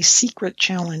mention my secret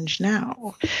challenge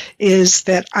now is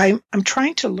that I'm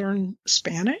trying to learn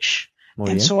Spanish.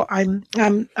 So I'm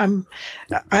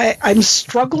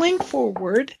struggling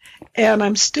forward, and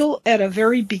I'm still at a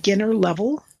very beginner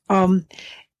level. And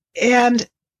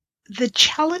the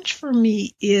challenge for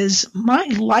me is my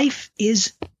life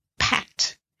is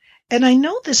packed. And I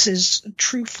know this is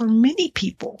true for many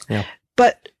people. Yeah.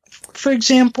 But for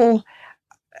example,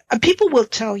 people will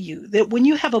tell you that when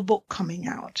you have a book coming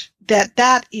out,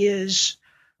 that is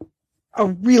a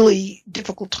really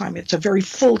difficult time. It's a very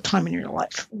full time in your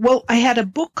life. Well, I had a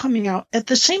book coming out at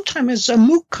the same time as a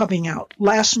MOOC coming out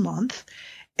last month,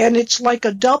 and it's like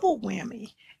a double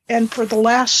whammy. and for the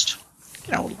last,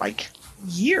 like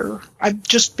year, I've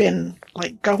just been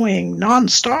like going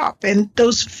nonstop. And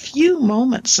those few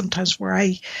moments sometimes where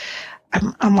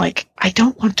I'm like, I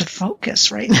don't want to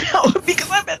focus right now because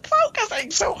I've been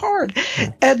focusing so hard.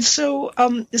 Yeah. And so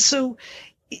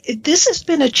this has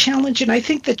been a challenge. And I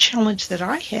think the challenge that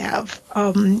I have,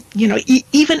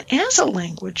 even as a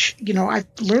language, I've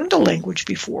learned a language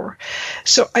before.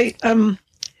 So it's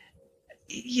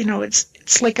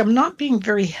like I'm not being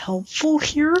very helpful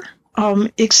here,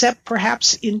 except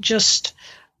perhaps in just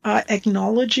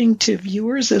acknowledging to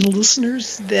viewers and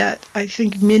listeners that I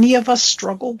think many of us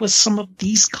struggle with some of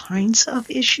these kinds of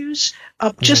issues.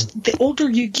 Just the older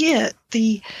you get,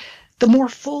 the more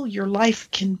full your life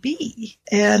can be.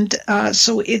 And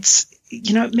so it's,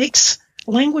 it makes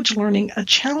language learning a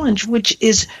challenge, which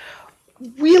is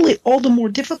really all the more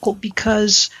difficult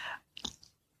because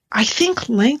I think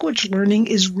language learning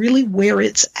is really where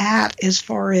it's at as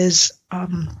far as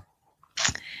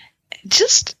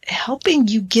just helping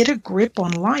you get a grip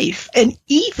on life. And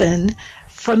even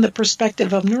from the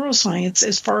perspective of neuroscience,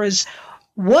 as far as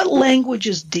what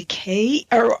languages decay,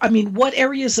 what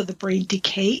areas of the brain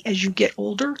decay as you get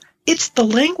older, it's the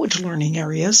language learning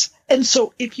areas. And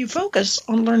so if you focus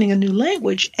on learning a new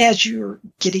language as you're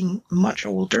getting much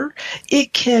older,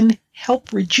 it can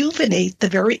help rejuvenate the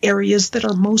very areas that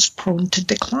are most prone to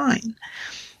decline.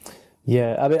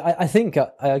 Yeah, I think I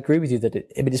agree with you that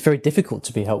it's very difficult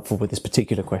to be helpful with this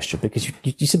particular question because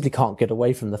you simply can't get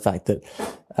away from the fact that,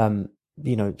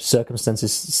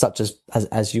 circumstances such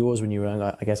as yours when you were young,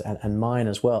 I guess, and mine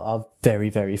as well, are very,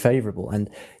 very favorable.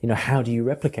 And, how do you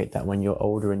replicate that when you're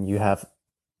older and you have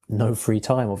no free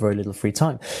time or very little free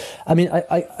time? I mean,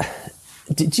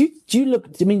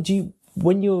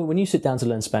 when you sit down to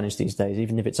learn Spanish these days,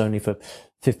 even if it's only for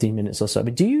 15 minutes or so,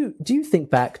 do you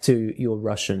think back to your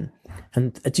Russian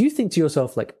and do you think to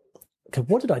yourself like, okay,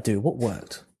 what did I do? What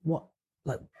worked? Do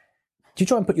you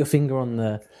try and put your finger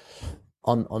on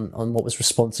what was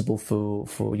responsible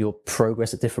for your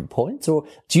progress at different points, or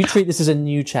do you treat this as a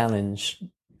new challenge?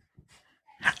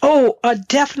 Oh,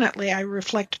 definitely. I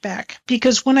reflect back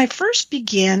because when I first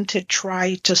began to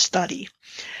try to study,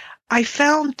 I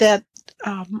found that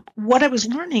what I was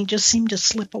learning just seemed to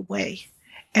slip away.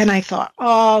 And I thought,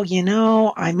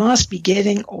 I must be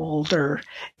getting older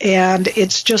and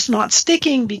it's just not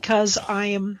sticking because I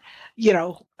am,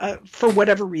 for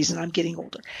whatever reason, I'm getting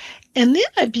older. And then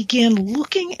I began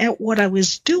looking at what I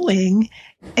was doing.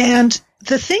 And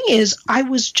the thing is, I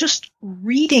was just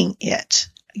reading it,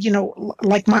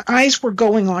 like my eyes were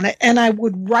going on it and I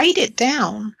would write it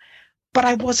down, but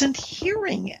I wasn't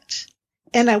hearing it.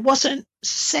 And I wasn't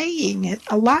saying it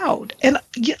aloud. And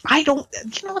I don't,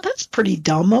 that's pretty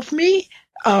dumb of me.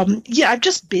 I'm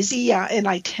just busy and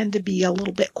I tend to be a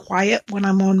little bit quiet when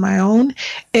I'm on my own.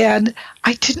 And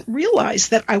I didn't realize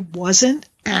that I wasn't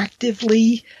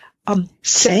actively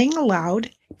saying aloud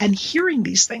and hearing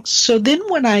these things. So then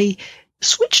when I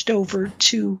switched over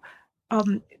to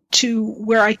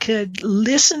where I could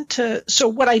listen to, so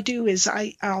what I do is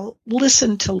I'll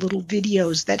listen to little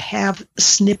videos that have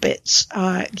snippets,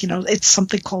 it's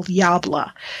something called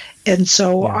Yabla. And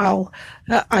so I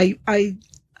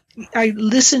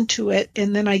listen to it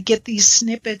and then I get these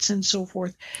snippets and so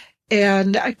forth.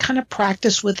 And I kind of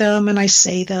practice with them and I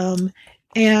say them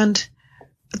and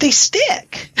they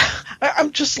stick.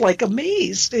 I'm just like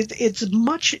amazed.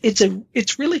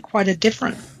 It's really quite a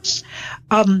difference.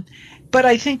 But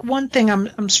I think one thing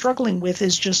I'm struggling with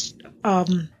is just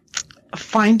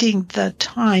finding the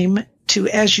time to,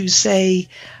 as you say,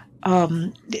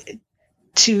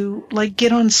 to like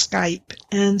get on Skype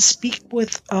and speak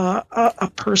with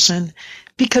a person,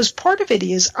 because part of it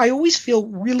is I always feel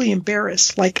really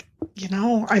embarrassed. Like,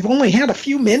 I've only had a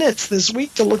few minutes this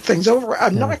week to look things over.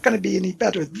 I'm not going to be any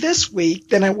better this week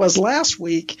than I was last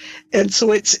week, and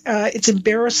so it's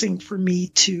embarrassing for me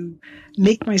to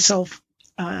make myself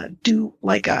do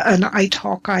like an I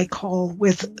call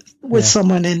with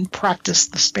someone and practice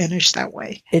the Spanish that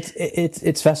way.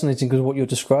 It's fascinating because what you're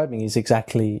describing is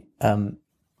exactly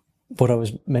what I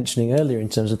was mentioning earlier in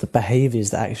terms of the behaviors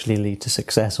that actually lead to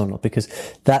success or not, because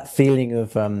that feeling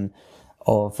of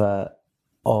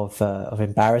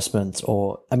embarrassment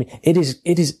you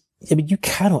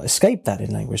cannot escape that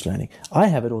in language learning. I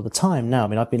have it all the time now.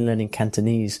 I've been learning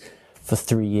Cantonese for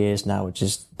 3 years now, which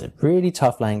is a really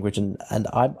tough language. And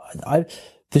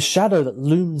the shadow that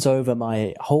looms over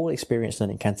my whole experience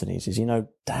learning Cantonese is,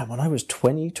 when I was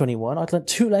 20, 21, I'd learned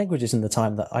 2 languages in the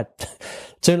time that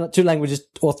two languages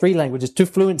or 3 languages to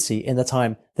fluency in the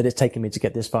time that it's taken me to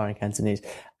get this far in Cantonese.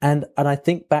 And I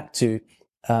think back to,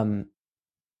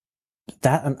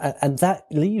 that and that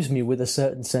leaves me with a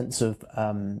certain sense of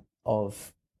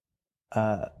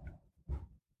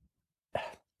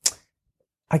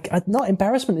not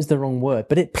embarrassment is the wrong word,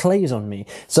 but it plays on me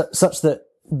such that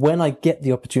when I get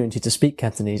the opportunity to speak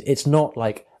Cantonese, it's not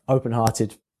like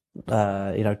open-hearted,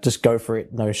 just go for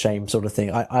it, no shame sort of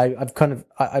thing.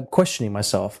 I'm questioning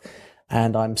myself,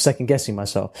 and I'm second guessing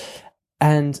myself,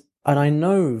 and I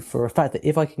know for a fact that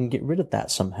if I can get rid of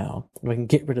that somehow, if I can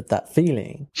get rid of that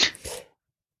feeling,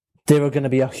 there are going to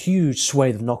be a huge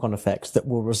swathe of knock-on effects that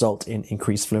will result in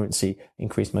increased fluency,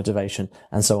 increased motivation,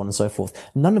 and so on and so forth.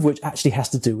 None of which actually has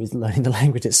to do with learning the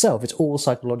language itself. It's all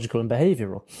psychological and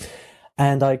behavioral.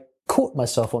 And I caught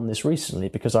myself on this recently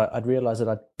because I'd realized that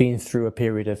I'd been through a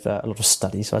period of a lot of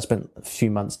study. So I spent a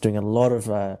few months doing a lot of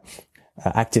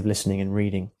active listening and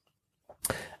reading.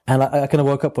 And I kind of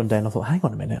woke up one day and I thought, hang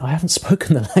on a minute, I haven't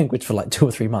spoken the language for like 2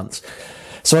 or 3 months.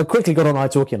 So I quickly got on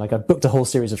iTalki and I booked a whole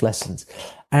series of lessons.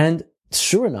 And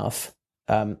sure enough,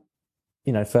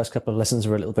 first couple of lessons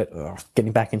were a little bit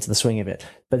getting back into the swing of it.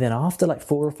 But then after like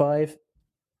 4 or 5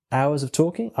 hours of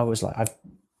talking, I was like, I'm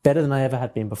better than I ever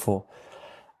had been before.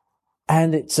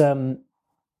 And it's so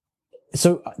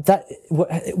that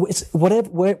it's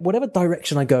whatever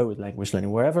direction I go with language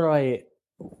learning, wherever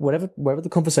the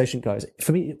conversation goes,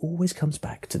 for me, it always comes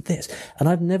back to this. And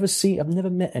I've never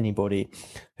met anybody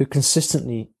who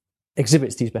consistently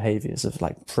exhibits these behaviors of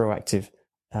like proactive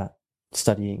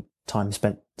studying, time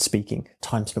spent speaking,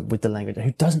 time spent with the language,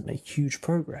 who doesn't make huge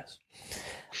progress.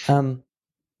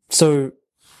 So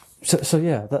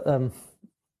yeah, that,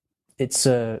 it's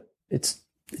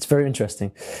very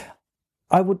interesting.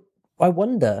 I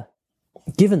wonder,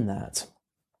 given that,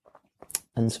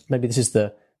 and maybe this is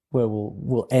where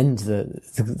we'll end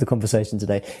the conversation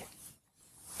today.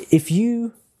 If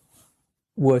you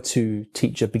were to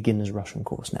teach a beginner's Russian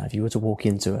course now, if you were to walk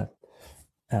into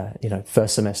a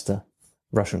first semester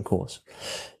Russian course,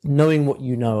 knowing what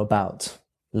you know about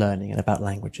learning and about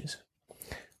languages,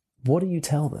 what do you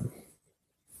tell them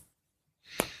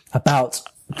about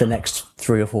the next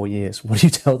 3 or 4 years? What do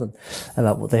you tell them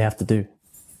about what they have to do?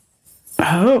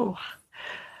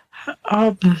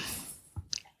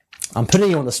 I'm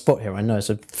putting you on the spot here, I know,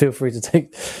 so feel free to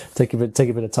take a bit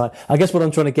of time. I guess what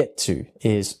I'm trying to get to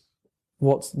is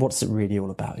what's it really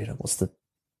all about? What's it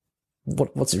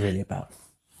really about?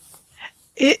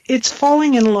 It's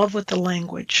falling in love with the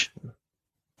language.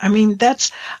 I mean,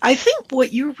 I think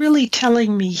what you're really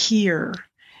telling me here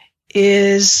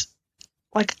is,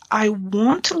 like, I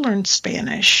want to learn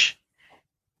Spanish,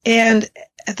 and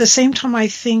at the same time, I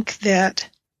think that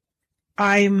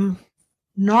I'm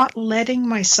not letting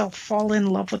myself fall in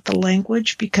love with the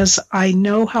language because I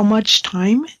know how much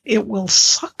time it will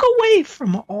suck away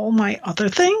from all my other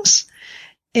things.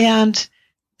 And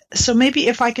so maybe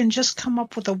if I can just come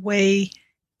up with a way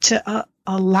to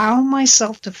allow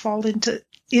myself to fall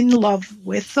in love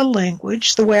with the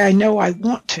language the way I know I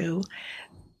want to,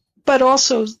 but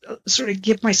also sort of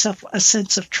give myself a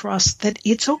sense of trust that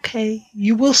it's okay.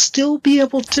 You will still be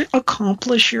able to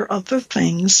accomplish your other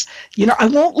things. I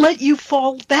won't let you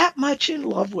fall that much in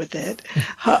love with it.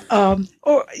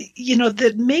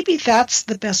 That maybe that's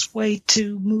the best way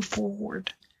to move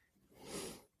forward.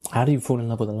 How do you fall in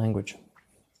love with a language?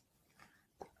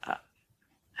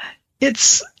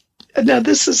 Now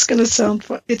this is going to sound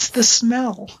fun. It's the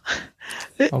smell.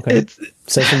 Okay.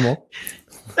 Say some more.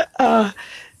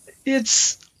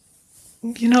 It's,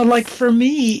 like for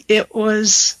me, it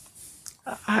was,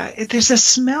 there's a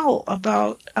smell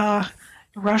about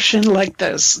Russian, like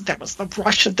this. There was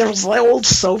the old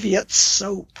Soviet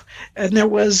soap, and there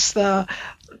was the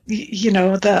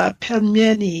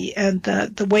pelmeni, and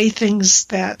the way things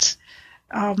that,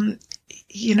 the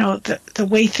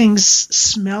way things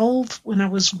smelled when I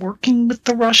was working with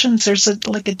the Russians. There's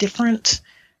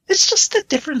it's just a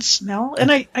different smell,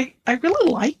 and I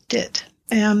really liked it.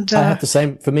 And I have the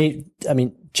same. For me, I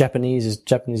mean, Japanese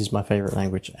is my favorite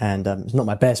language, and it's not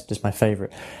my best, but it's my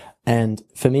favorite. And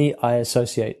for me, I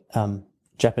associate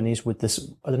Japanese with this.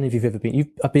 I don't know if you've ever been.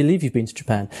 I believe you've been to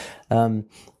Japan. Am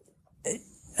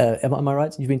I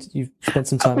right? You've spent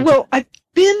some time. Well, I've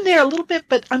been there a little bit,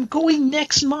 but I'm going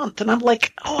next month, and I'm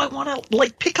like, I want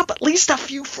to pick up at least a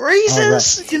few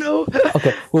phrases,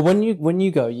 Okay. Well, when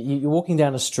you go, you're walking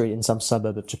down a street in some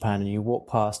suburb of Japan, and you walk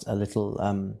past a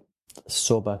little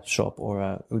soba shop or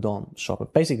a udon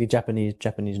shop, basically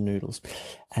Japanese noodles,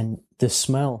 and the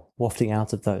smell wafting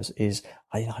out of those is,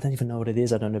 I don't even know what it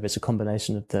is. I don't know if it's a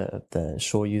combination of the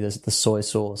shoyu, there's the soy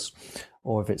sauce,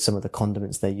 or if it's some of the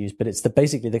condiments they use, but it's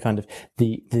basically the kind of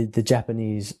the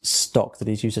Japanese stock that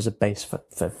is used as a base for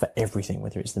everything,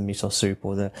 whether it's the miso soup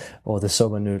or the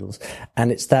soba noodles,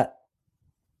 and it's that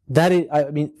That is,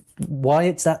 I mean, why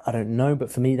it's that, I don't know,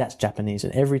 but for me, that's Japanese.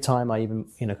 And every time I even,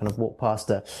 kind of walk past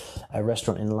a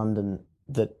restaurant in London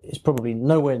that is probably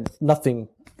nothing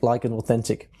like an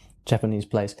authentic Japanese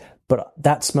place, but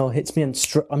that smell hits me and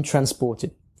I'm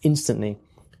transported instantly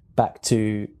back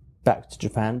to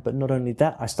Japan. But not only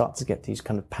that, I start to get these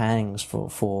kind of pangs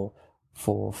for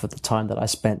the time that I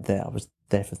spent there. I was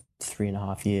there for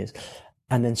 3.5 years.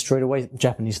 And then straight away,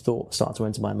 Japanese thoughts start to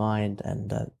enter my mind,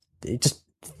 and it just,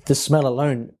 the smell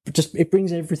alone, it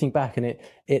brings everything back, and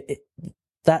it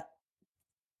that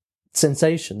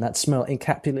sensation, that smell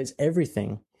encapsulates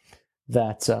everything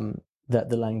that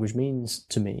the language means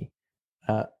to me.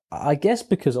 I guess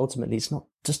because ultimately it's not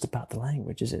just about the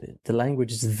language, is it? The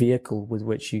language is the vehicle with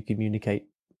which you communicate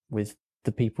with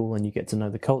the people and you get to know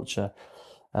the culture.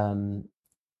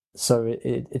 So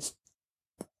it's,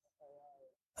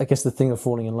 I guess the thing of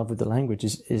falling in love with the language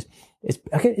is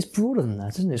it's broader than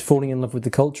that, isn't it? It's falling in love with the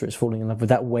culture. It's falling in love with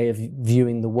that way of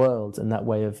viewing the world and that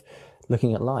way of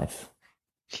looking at life.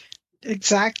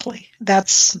 Exactly.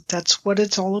 That's what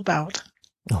it's all about.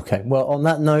 Okay. Well, on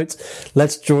that note,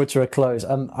 let's draw it to a close.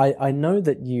 I know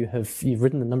that you've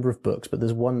written a number of books, but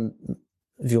there's one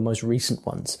of your most recent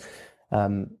ones,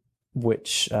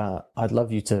 which I'd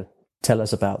love you to tell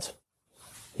us about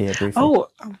here briefly.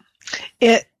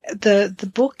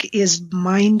 The book is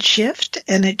Mind Shift,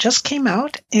 and it just came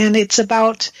out, and it's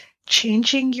about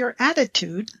changing your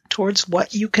attitude towards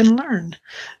what you can learn.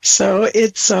 So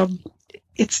it's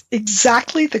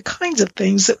exactly the kinds of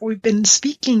things that we've been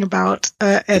speaking about,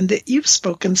 and that you've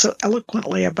spoken so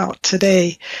eloquently about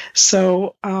today.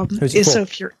 So, who's it for? So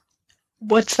if you're,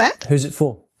 what's that? Who's it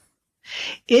for?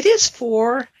 It is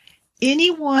for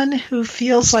anyone who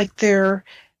feels like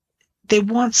they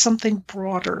want something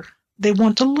broader. They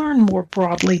want to learn more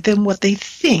broadly than what they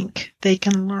think they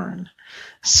can learn.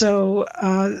 So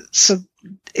I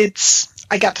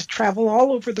got to travel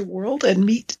all over the world and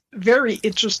meet very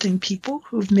interesting people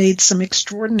who've made some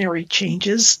extraordinary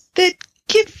changes that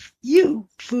give you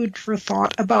food for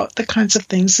thought about the kinds of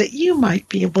things that you might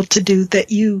be able to do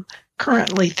that you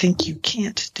currently think you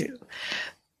can't do.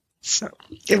 So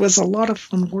it was a lot of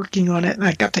fun working on it, and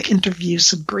I got to interview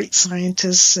some great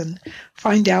scientists and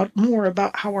find out more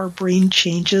about how our brain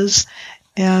changes.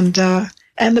 And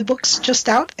the book's just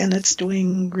out, and it's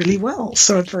doing really well,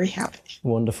 so I'm very happy.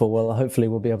 Wonderful. Well, hopefully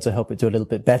we'll be able to help it do a little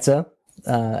bit better.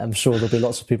 I'm sure there'll be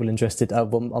lots of people interested.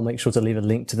 I'll make sure to leave a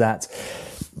link to that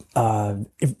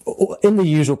in the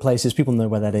usual places. People know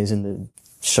where that is in the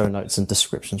show notes and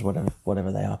descriptions,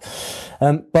 whatever they are.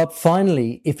 But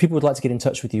finally, if people would like to get in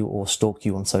touch with you or stalk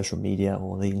you on social media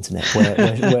or the internet,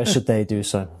 where should they do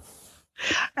so?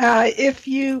 If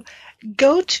you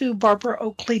go to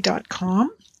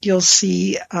barbaraoakley.com, you'll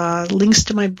see links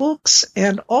to my books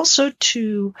and also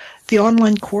to the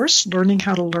online course, Learning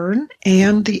How to Learn,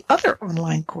 and the other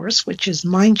online course, which is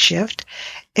Mind Shift.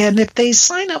 And if they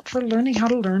sign up for Learning How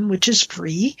to Learn, which is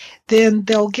free, then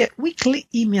they'll get weekly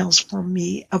emails from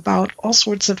me about all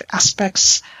sorts of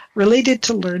aspects related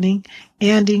to learning,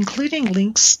 and including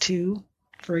links to,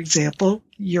 for example,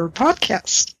 your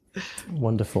podcast.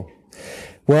 Wonderful.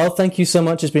 Well, thank you so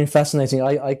much. It's been fascinating.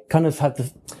 I kind of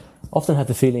often had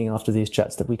the feeling after these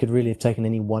chats that we could really have taken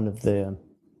any one of the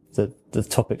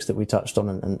topics that we touched on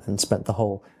and spent the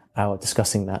whole hour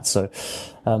discussing that. So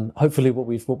hopefully what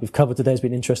we've covered today has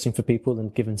been interesting for people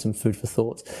and given some food for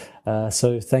thought.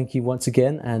 So thank you once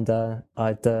again, and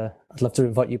I'd love to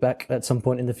invite you back at some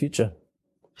point in the future.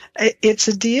 It's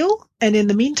a deal. And in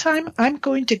the meantime, I'm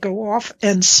going to go off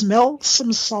and smell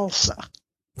some salsa.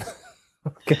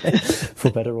 Okay,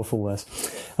 for better or for worse.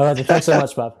 All right, thanks so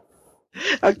much, Bob.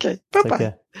 Okay, bye-bye. Take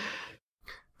care.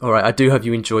 All right, I do hope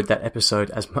you enjoyed that episode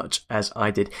as much as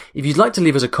I did. If you'd like to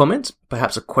leave us a comment,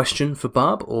 perhaps a question for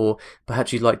Barb, or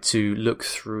perhaps you'd like to look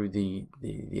through the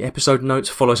episode notes,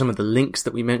 follow some of the links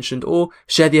that we mentioned, or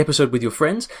share the episode with your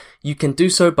friends, you can do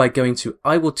so by going to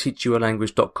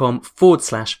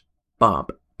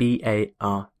iwillteachyoualanguage.com/Barb,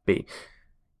 B-A-R-B.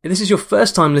 If this is your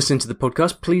first time listening to the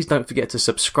podcast, please don't forget to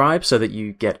subscribe so that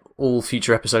you get all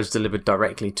future episodes delivered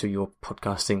directly to your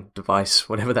podcasting device,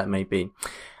 whatever that may be.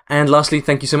 And lastly,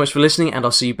 thank you so much for listening, and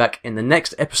I'll see you back in the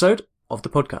next episode of the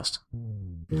podcast.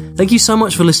 Thank you so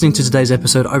much for listening to today's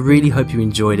episode. I really hope you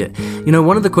enjoyed it. You know,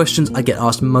 one of the questions I get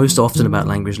asked most often about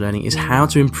language learning is how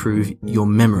to improve your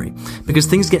memory, because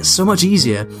things get so much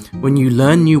easier when you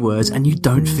learn new words and you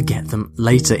don't forget them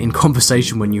later in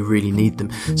conversation when you really need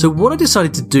them. So what I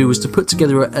decided to do was to put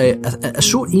together a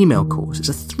short email course. It's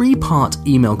a 3-part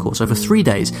email course over 3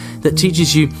 days that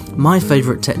teaches you my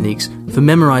favorite techniques for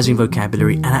memorizing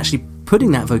vocabulary and actually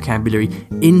putting that vocabulary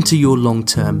into your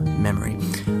long-term memory.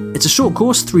 It's a short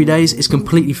course, 3 days, it's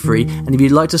completely free, and if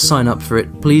you'd like to sign up for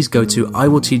it, please go to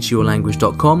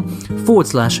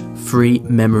iwillteachyoualanguage.com/free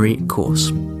memory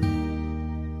course.